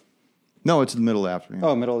 right? No, it's in the middle of the afternoon.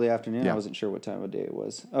 Oh, middle of the afternoon? Yeah. I wasn't sure what time of day it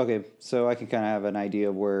was. Okay, so I can kind of have an idea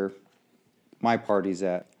of where my party's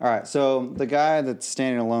at. All right, so the guy that's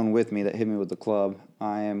standing alone with me that hit me with the club,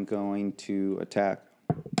 I am going to attack.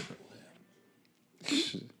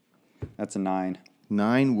 That's a 9.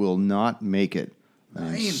 9 will not make it.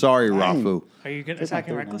 I'm sorry, Rafu. Are you good It's not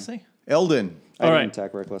attacking third recklessly? Eldon. I All didn't right.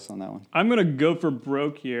 attack reckless on that one. I'm going to go for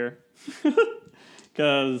broke here.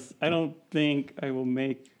 Because I don't think I will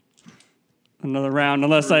make another round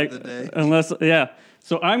unless For the day. yeah.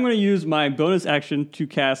 So I'm going to use my bonus action to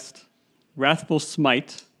cast Wrathful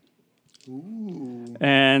Smite. Ooh.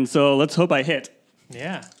 And so let's hope I hit.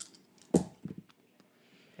 Yeah.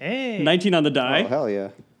 Hey. 19 on the die. Oh, hell yeah.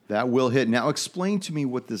 That will hit. Now explain to me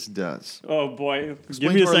what this does. Oh boy. Explain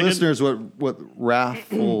Give me to a our second. listeners what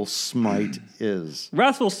Wrathful Smite is.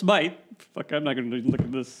 Wrathful Smite. Fuck, I'm not going to look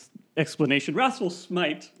at this explanation. Wrathful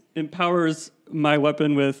Smite empowers my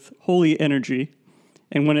weapon with holy energy.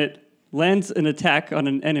 And when it lands an attack on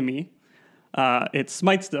an enemy, it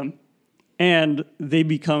smites them. And they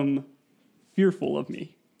become fearful of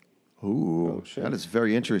me. Ooh, shit. that is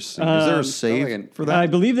very interesting. Is there a save like an- for that? I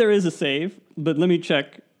believe there is a save, but let me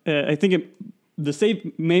check. I think the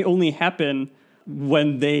save may only happen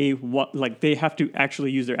when they they have to actually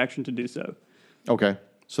use their action to do so. Okay.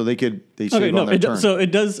 So they save Okay, on no, their turn. so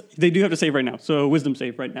it does. They do have to save right now. So wisdom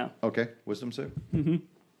save right now. Okay. Wisdom save?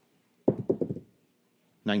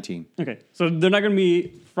 19. Okay, so they're not going to be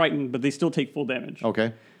frightened, but they still take full damage.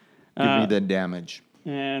 Okay. Give me the damage.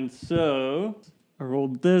 And so I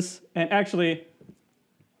rolled this, and actually,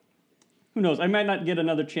 who knows? I might not get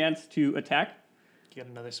another chance to attack. Get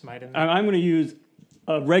another smite in there. I'm going to use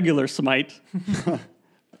a regular smite,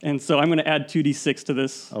 and so I'm going to add 2d6 to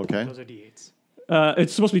this. Okay. Those are D8s.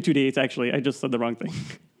 It's supposed to be 2d8s, actually. I just said the wrong thing.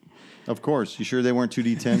 Of course. You sure they weren't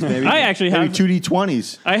 2d10s, maybe? I actually maybe have-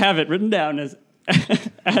 2d20s. I have it written down as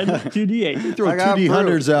add 2d8. Throw I got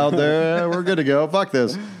 2d100s out there. We're good to go. Fuck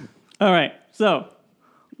this. All right, so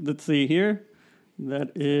let's see here.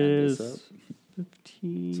 That is this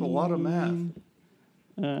 15. It's a lot of math.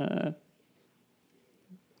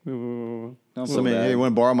 Don't feel Somebody, hey, you bad.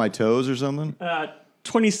 want to borrow my toes or something?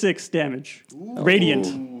 26 damage.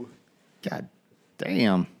 Radiant. God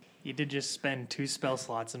damn. You did just spend 2 spell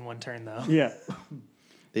slots in one turn, though. Yeah.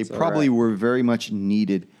 They all probably right. were very much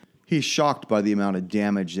needed. He's shocked by the amount of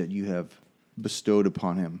damage that you have bestowed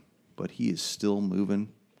upon him, but he is still moving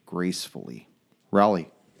gracefully. Rally.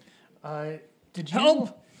 Did you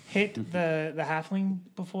Help! hit the halfling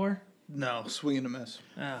before? No, swing and a miss.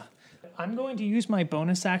 I'm going to use my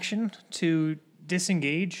bonus action to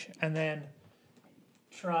disengage and then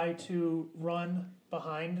try to run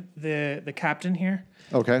behind the captain here.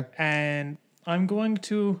 Okay. And I'm going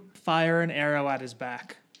to fire an arrow at his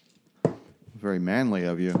back. Very manly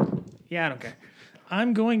of you. Yeah, I don't care.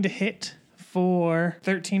 I'm going to hit for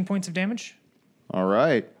 13 points of damage. All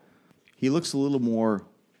right. He looks a little more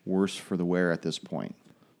worse for the wear at this point.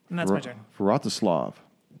 And that's my turn. Vratislav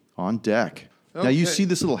on deck. Now you Okay. see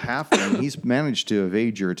this little halfling. He's managed to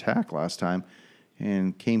evade your attack last time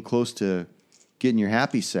and came close to getting your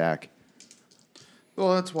happy sack.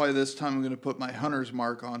 Well, that's why this time I'm going to put my hunter's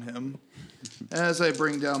mark on him as I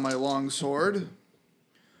bring down my long sword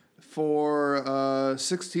for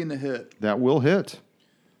 16 to hit. That will hit.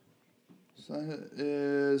 So that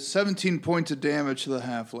is 17 points of damage to the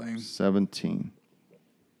halfling. 17.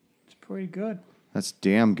 It's pretty good. That's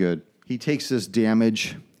damn good. He takes this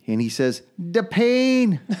damage and he says, "The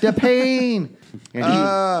pain, the pain." And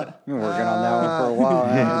I've been working on that one for a while.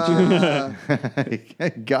 haven't you? he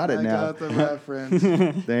got it I now. got the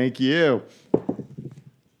reference. Thank you.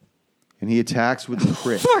 And he attacks with the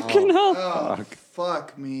crit. Fucking hell. Oh,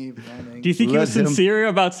 fuck me, Bunning. Do you think he Let was him- sincere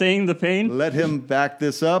about saying the pain? Let him back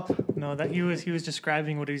this up, No, that he was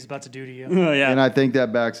describing what he was about to do to you. Oh, yeah. and I think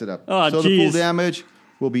that backs it up. Oh, so the full geez. damage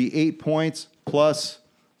will be 8 points plus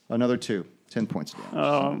another 2. 10 points of damage.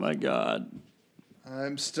 Oh, my God.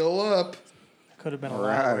 I'm still up. Could have been a lot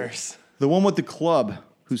Right. worse. The one with the club,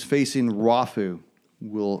 who's facing Rafu,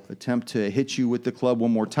 will attempt to hit you with the club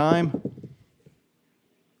one more time.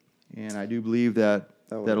 And I do believe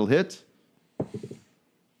that'll hit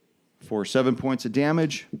for 7 points of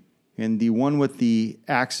damage. And the one with the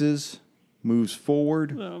axes moves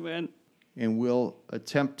forward Oh, man. and will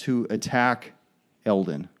attempt to attack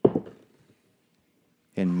Eldon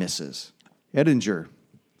and misses. Edinger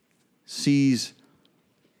sees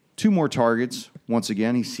 2 more targets. Once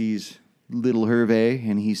again, he sees little Hervé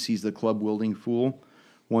and he sees the club wielding fool.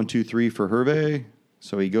 1, 2, 3 for Hervé.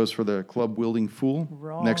 So he goes for the club wielding fool.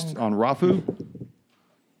 Wrong. Next on Rafu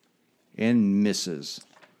and misses.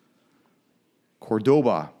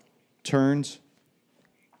 Cordoba turns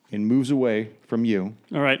and moves away from you.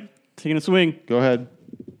 All right. Taking a swing. Go ahead.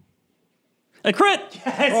 A crit!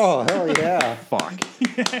 Oh, hell yeah. Fuck.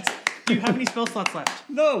 Do you have any spell slots left?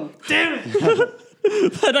 No. Damn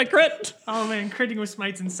it! But I crit. Oh man, critting with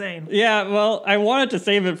smite's insane. Yeah, well, I wanted to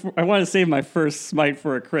save it. I wanted to save my first smite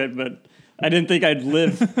for a crit, but I didn't think I'd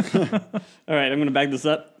live. All right, I'm going to back this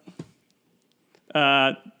up.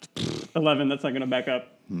 11, that's not going to back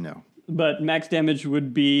up. No. But max damage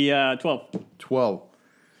would be 12. 12.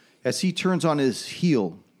 As he turns on his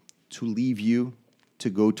heel to leave you to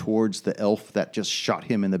go towards the elf that just shot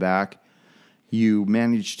him in the back, you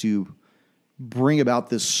manage to bring about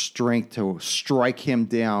this strength to strike him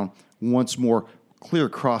down once more, clear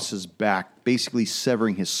across his back, basically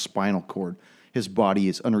severing his spinal cord. His body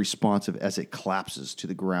is unresponsive as it collapses to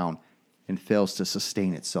the ground and fails to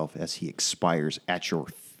sustain itself as he expires at your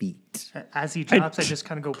feet. As he drops, I just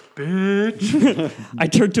kind of go, bitch. I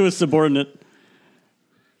turned to a subordinate.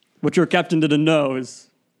 What your captain didn't know is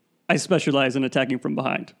I specialize in attacking from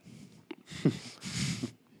behind. You're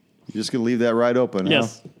just going to leave that right open,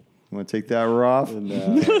 Yes. huh? You want to take that, Roth?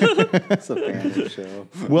 It's a family show.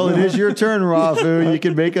 Well, it is your turn, Rafu. You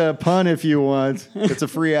can make a pun if you want. It's a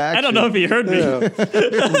free action. I don't know if he heard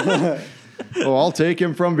me. Oh, I'll take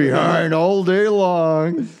him from behind all day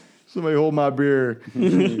long. Somebody hold my beer.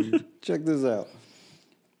 Check this out.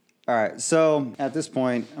 All right, so at this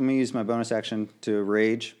point, I'm going to use my bonus action to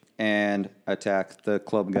rage and attack the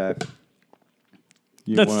club guy.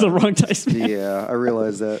 You That's wanna- the wrong dice. Man. Yeah, I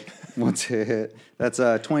realize that once it hit. That's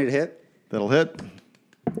 20 to hit. That'll hit.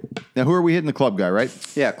 Now, who are we hitting? The club guy, right?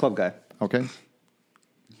 Yeah, club guy. Okay.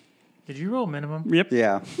 Did you roll minimum? Yep.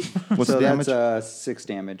 Yeah. What's so the damage? that's 6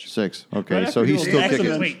 damage. 6. Okay, Right so after he's you still roll kicking.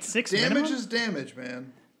 excellent. Wait, 6 Damage minimum? is damage,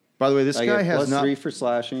 man. By the way, this I guy get has plus not. 3 for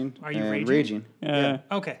slashing. Are you and raging?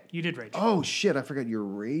 Okay, you did rage. Oh shit! I forgot you're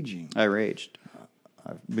raging. I raged.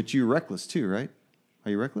 But you're reckless too, right?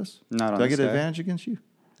 Are you reckless? Not on Do I this get guy. advantage against you?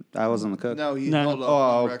 I was on the cook. No, he No. held up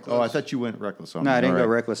on reckless. Oh, I thought you went reckless on No, me. I didn't All go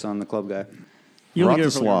right. reckless on the club guy. You only get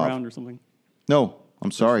it for like Vratislav. a round or something. No,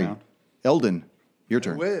 I'm sorry. round? Eldon, Your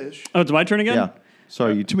turn. Wish. Oh, it's my turn again? Yeah.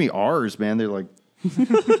 Sorry, you too many R's, man. They're like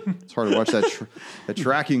it's hard to watch that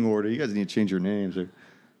tracking order. You guys need to change your names. Or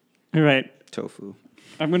All right. Tofu.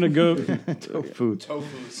 I'm going to go. Tofu.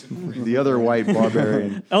 Tofu's. The other white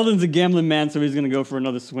barbarian. Eldon's a gambling man, so he's going to go for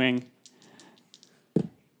another swing.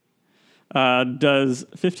 Does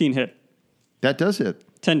 15 hit? That does hit.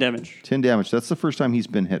 10 damage. 10 damage. That's the first time he's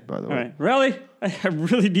been hit, by the way. All right. Rally, I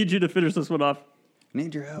really need you to finish this one off.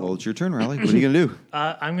 Need your help. Well, it's your turn, Riley. What are you going to do?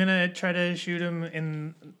 I'm gonna try to shoot him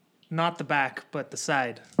in not the back, but the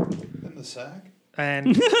side. In the sack?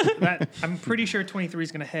 And I'm pretty sure 23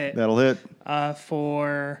 is gonna hit That'll hit.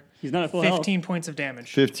 for He's not at full health. 15 points of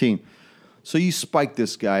damage. 15. So you spike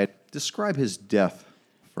this guy. Describe his death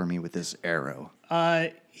for me with this arrow.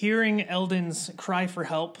 Hearing Eldon's cry for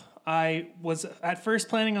help, I was at first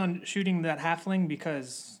planning on shooting that halfling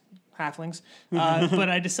because halflings, but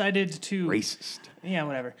I decided to Racist. Yeah,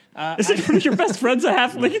 whatever. Is it one of your best friends a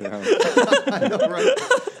halfling? I know, right?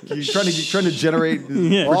 You're trying to generate,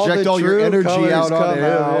 All project the all your true energy colors out on come him.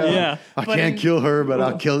 out. Yeah. I But can't in- kill her, but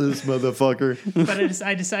I'll kill this motherfucker. But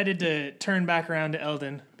I decided to turn back around to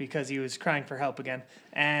Eldon because he was crying for help again,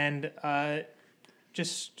 and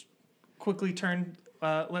just quickly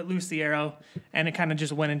let loose the arrow, and it kind of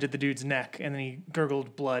just went into the dude's neck, and then he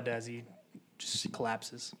gurgled blood as he just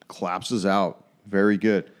collapses. Collapses out. Very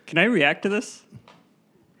good. Can I react to this?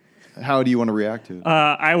 How do you want to react to it?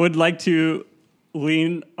 I would like to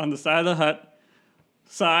lean on the side of the hut,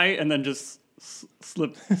 sigh, and then just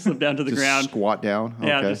slip down to the Just ground. squat down?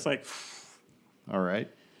 Yeah, Okay. just like, All right.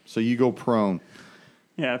 So you go prone.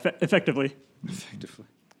 yeah, effectively. Effectively.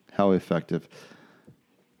 How effective?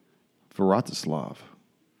 Vratislav.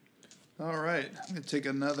 All right. I'm going to take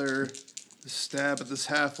another stab at this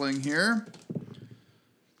halfling here.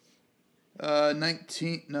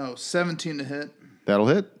 17 to hit That'll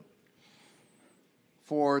hit.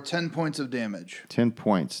 for 10 points of damage. 10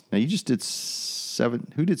 points. Now you just did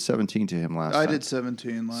 7. Who did 17 to him last I time? did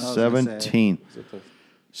 17 last. I was gonna say, 17. is it the-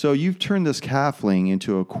 So you've turned this halfling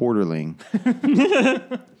into a quarterling.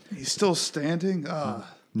 He's still standing?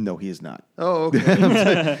 No, he is not. Oh,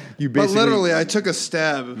 okay. You But basically, literally, I took a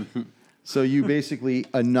stab. so you basically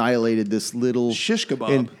annihilated this little Shish kebab.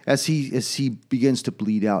 And as he begins to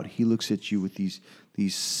bleed out, he looks at you with these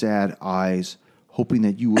sad eyes, hoping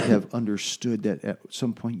that you would have understood that at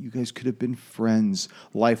some point you guys could have been friends,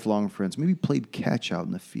 lifelong friends. Maybe played catch out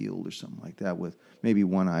in the field or something like that with maybe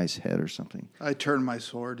One Eye's head or something. I turned my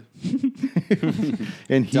sword.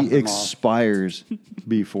 And Dump he them all. expires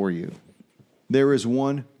before you. There is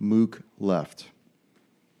one mook left.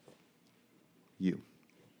 You.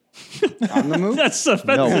 On the move? That's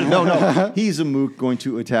offensive. No. He's a mook going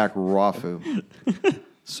to attack Rafu.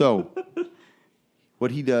 So,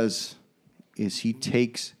 what he does is he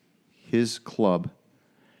takes his club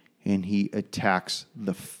and he attacks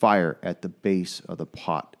the fire at the base of the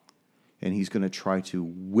pot. And he's going to try to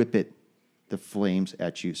whip the flames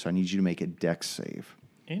at you. So I need you to make a dex save.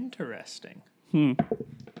 Interesting.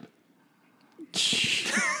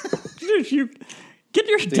 Dude, you get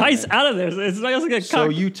your dice out of there. It's not like a So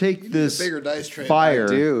cock. you take this bigger dice tray. fire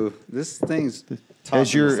Dude, this thing's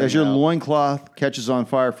as your tossing loincloth catches on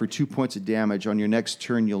fire for 2 points of damage. On your next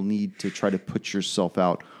turn, you'll need to try to put yourself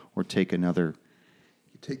out or take another.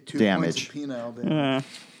 Take 2 damage. points of penile damage.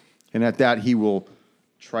 And at that, he will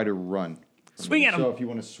try to run. Swing at him. So if you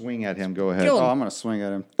want to swing at him, go ahead. Oh, I'm gonna swing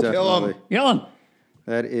at him. Kill Definitely. him. Yell him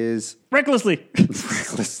That is recklessly.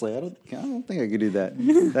 recklessly. I don't think I could do that.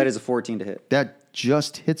 That is a 14 to hit. That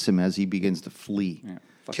just hits him as he begins to flee. Yeah.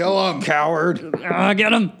 Fuck Kill him. coward.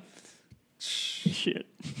 Get him. Shit.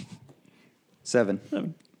 7.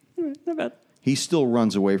 Not bad. He still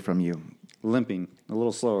runs away from you. Limping. A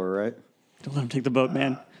little slower, right? Don't let him take the boat,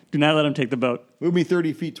 man. Do not let him take the boat. Move me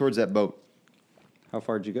 30 feet towards that boat. How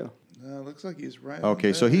far'd you go? Looks like he's right.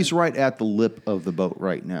 Okay, so he's right at the lip of the boat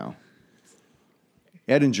right now.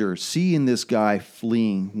 Edinger, seeing this guy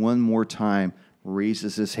fleeing one more time,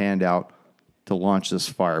 raises his hand out to launch this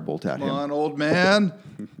firebolt at Come him. on, old man.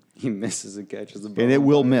 He misses and catches the boat. And it on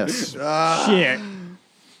will fire. miss. Shit.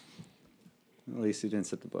 At least he didn't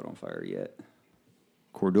set the boat on fire yet.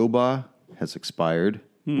 Cordoba has expired.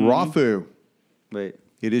 Rafu, Wait,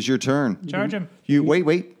 it is your turn. Charge him. You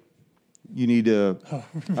wait. You need to, I you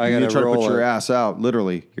gotta need to try to roll put your it. ass out.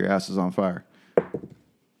 Literally, your ass is on fire.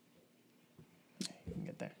 You can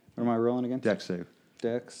get there. What am I rolling again? Dex save.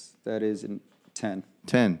 Dex. That is in 10.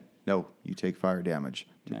 10. No, you take fire damage.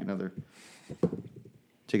 Take Nine.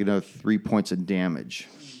 another 3 points of damage.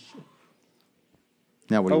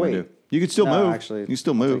 Now what do Oh, you want to wait. do? You can still No, move. Actually, you can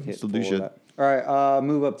still I'll move. take hit Still do full shit. of that. All right,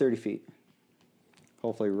 move up 30 feet.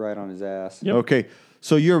 Hopefully, right on his ass. Yep. Okay,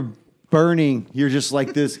 so you're burning. You're just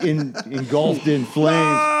like this engulfed in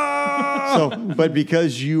flames. So, but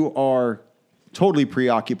because you are totally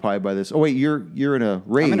preoccupied by this. Oh wait, you're in a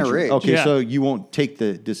rage. I'm in a rage. Okay, Yeah. so you won't take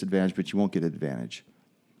the disadvantage, but you won't get advantage.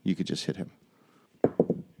 You could just hit him,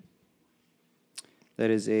 That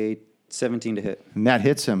is a 17 to hit and that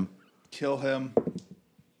hits him. Kill him.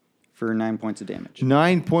 for 9 points of damage.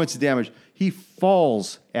 9 points of damage. He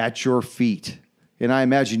falls at your feet, and I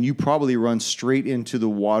imagine you probably run straight into the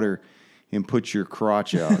water and put your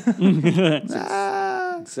crotch out.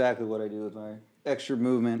 Exactly what I do with my extra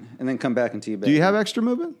movement, and then come back and teabag. Do you have extra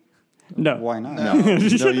movement? No. Why not? No,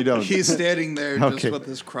 you don't. He's standing there just Okay. with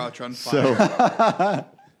his crotch on fire.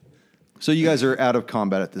 So you guys are out of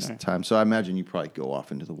combat at this time. So I imagine you probably go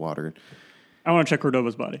off into the water. I want to check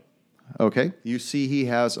Cordova's body. Okay. You see he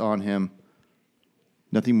has on him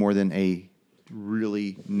nothing more than a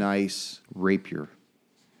really nice rapier.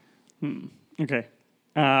 Okay.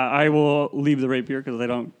 I will leave the rapier because I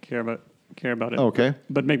don't care about it. Okay.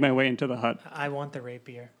 But make my way into the hut. I want the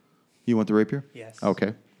rapier. You want the rapier? Yes.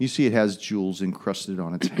 Okay. You see it has jewels encrusted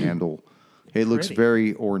on its handle. It looks Pretty.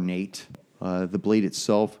 very ornate. The blade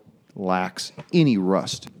itself lacks any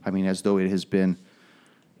rust. I mean, as though it has been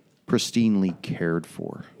pristinely cared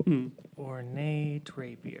for. Ornate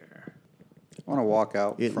rapier. I want to walk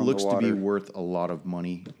out It from looks the to water. be worth a lot of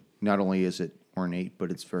money. Not only is it ornate,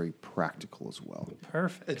 but it's very practical as well.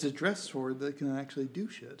 Perfect. It's a dress sword that can actually do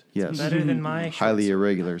shit. Yes. Better than my Highly short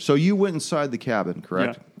irregular. So you went inside the cabin,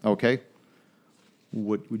 correct? Okay.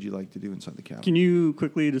 What would you like to do inside the cabin? Can you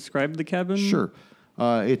quickly describe the cabin? Sure.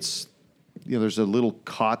 It's, there's a little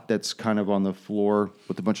cot that's kind of on the floor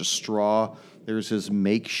with a bunch of straw. There's his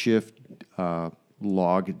makeshift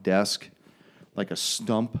log desk, like a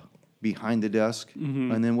stump behind the desk,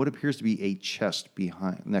 and then what appears to be a chest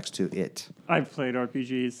behind next to it. I've played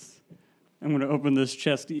RPGs. I'm going to open this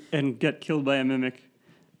chest and get killed by a mimic.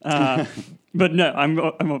 But no, I'm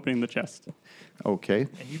opening the chest. Okay.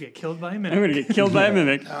 And you get killed by a I'm minute. going to get killed by a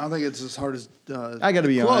mimic. I don't think it's as hard as. I gotta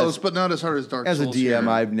be close, honest. but not as hard as Dark As a Souls. DM, here.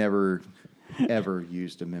 I've never ever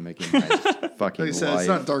used a mimic in my fucking Like I said, life. it's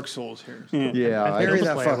not Dark Souls here. Yeah, I Bury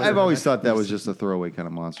don't- that fucker. I've always thought that was just a throwaway kind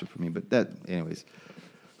of monster for me. But that, anyways.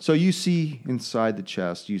 So you see inside the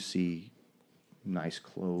chest, you see nice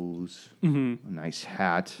clothes, a nice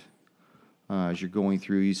hat. As you're going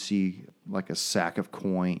through, you see like a sack of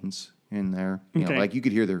coins in there. You know, Okay. like you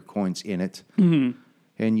could hear there are coins in it. And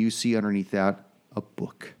you see underneath that a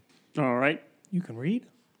book. All right. You can read?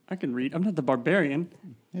 I can read. I'm not the barbarian.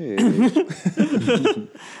 Hey,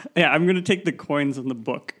 Yeah, I'm going to take the coins in the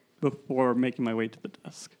book before making my way to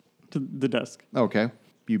the desk. Okay.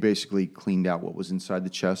 You basically cleaned out what was inside the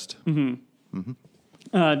chest. Is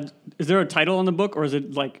there a title on the book, or is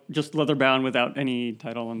it like just leather bound without any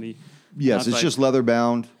title on the? Yes, it's outside? just leather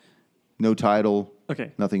bound, no title.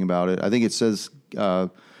 Okay. Nothing about it. I think it says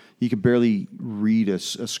you can barely read a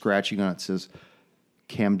scratching on it. It says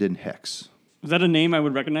Camden Hex. Is that a name I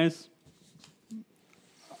would recognize?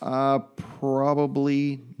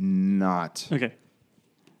 Probably not. Okay.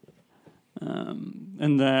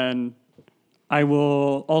 And then I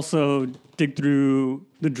will also dig through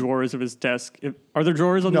the drawers of his desk. Are there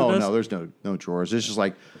drawers on the desk? No, there's no drawers. It's just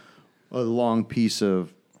like a long piece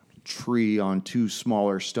of tree on two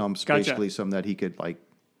smaller stumps, Gotcha. basically something that he could like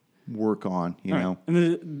work on, you All right. know. And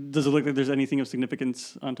then, does it look like there's anything of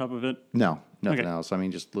significance on top of it? No, nothing Okay. else. I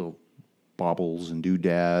mean, just little baubles and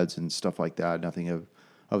doodads and stuff like that. Nothing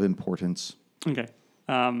of importance. Okay.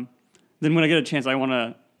 Then when I get a chance, I want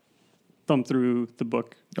to thumb through the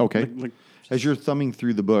book. Okay. Like, As you're thumbing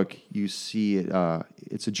through the book, you see it.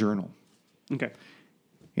 It's a journal, okay.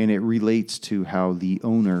 and it relates to how the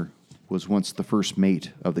owner was once the first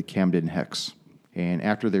mate of the Camden Hex. And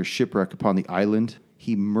after their shipwreck upon the island,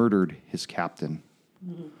 he murdered his captain.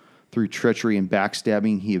 Through treachery and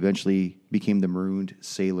backstabbing, he eventually became the marooned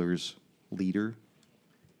sailors' leader.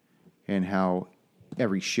 And how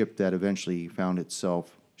every ship that eventually found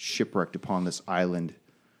itself shipwrecked upon this island,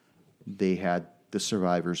 they had the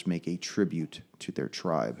survivors make a tribute to their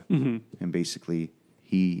tribe. And basically,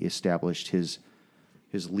 he established his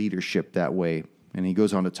leadership that way. And he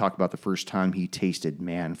goes on to talk about the first time he tasted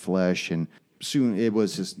man flesh, and soon it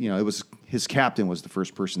was his captain was the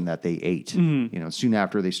first person that they ate. Soon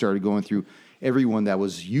after they started going through everyone that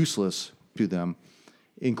was useless to them,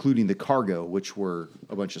 including the cargo, which were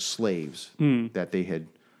a bunch of slaves that they had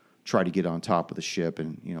tried to get on top of the ship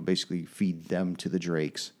and basically feed them to the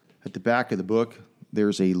drakes. At the back of the book,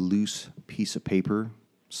 there's a loose piece of paper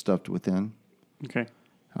stuffed within. Okay.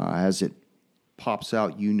 As it pops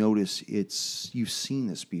out, you notice you've seen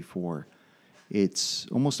this before. it's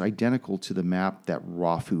almost identical to the map that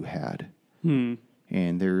Rafu had. And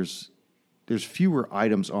there's fewer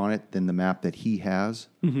items on it than the map that he has,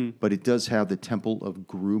 but it does have the Temple of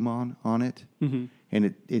Grumon on it.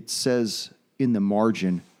 And it says in the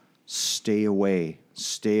margin, stay away.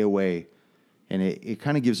 And it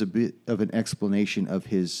kind of gives a bit of an explanation of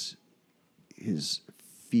his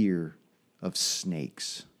fear of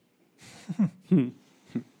snakes.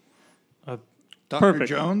 Dr. Perfect.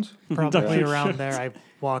 Jones? Probably around there. I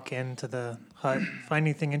walk into the hut. Find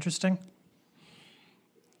anything interesting?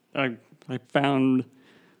 I found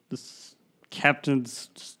this captain's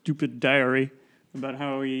stupid diary about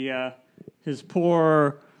how he his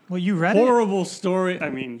poor Well, you read it. horrible story. I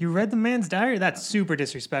mean, You read the man's diary? That's super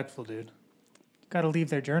disrespectful, dude. Got to leave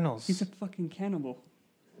their journals. he's a fucking cannibal.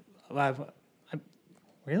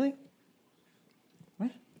 Really?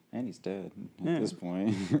 And he's dead Yeah. at this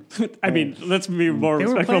point. I mean, let's be more They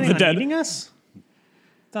were respectful of planning the on dead. eating us?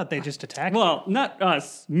 Thought they just attacked. Well, not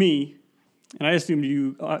us, me. And I assumed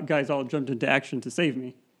you guys all jumped into action to save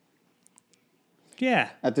me. Yeah.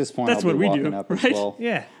 At this point, That's I'll what be we do, walking up as right? well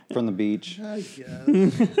Yeah. from the beach. I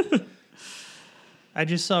guess. I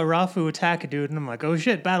just saw Rafu attack a dude, and I'm like, oh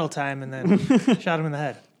shit, battle time, and then shot him in the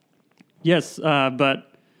head. Yes,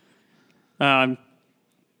 but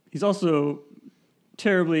he's also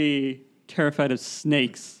terribly terrified of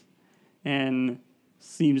snakes and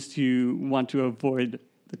seems to want to avoid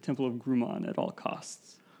the Temple of Grumon at all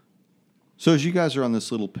costs. So as you guys are on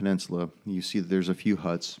this little peninsula, you see that there's a few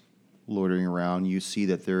huts loitering around. You see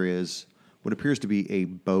that there is what appears to be a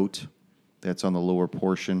boat that's on the lower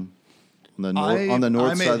portion, on the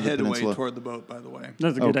north I made side of the headway peninsula. toward the boat, by the way.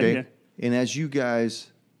 That's a good idea. And as you guys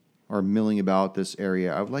are milling about this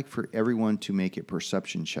area, I would like for everyone to make a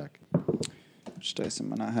perception check. Which dice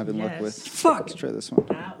am I not having luck Yes. with? Fuck! Let's try this one.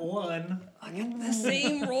 That one. The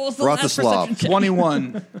same rolls. Vratislav,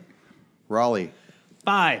 21. Raleigh,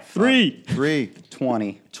 5. 3. 3,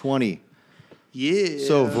 20. 20. Yeah.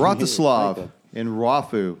 So Vratislav and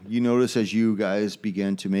Rafu, you notice as you guys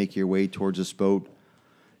begin to make your way towards this boat,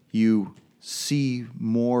 you see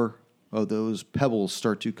more of those pebbles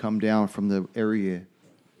start to come down from the area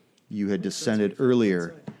you had descended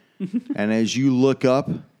earlier. And as you look up,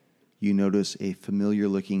 you notice a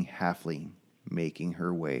familiar-looking halfling making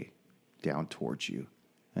her way down towards you.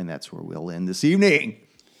 And that's where we'll end this evening.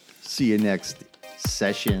 See you next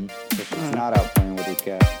session. She's not out playing with your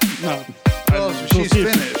cat. No. Oh, so she's see.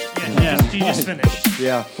 finished. Yeah, she just finished.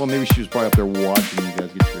 Yeah, well, maybe she was probably up there watching you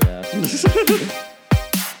guys get your ass.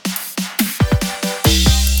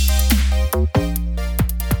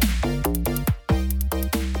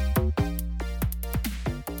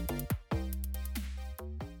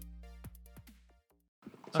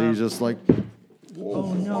 So you're just like,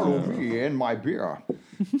 Oh no. me and my beer.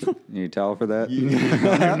 You need a towel for that?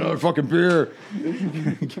 Another fucking beer.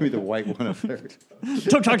 Give me the white one up there.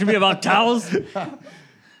 Don't talk to me about towels.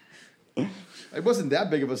 It wasn't that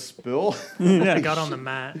big of a spill. I got on the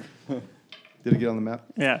mat. Did it get on the map?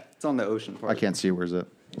 Yeah. It's on the ocean part. I can't see. Where's it?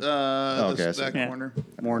 This, I see. that Yeah. corner.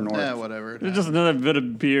 More north. Yeah, whatever. There's just another bit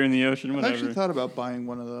of beer in the ocean. I Whatever. actually thought about buying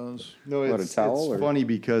one of those. No, What, a towel, it's or- funny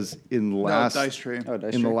because in No, last dice tray. Oh,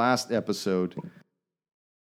 dice in the tray. last episode,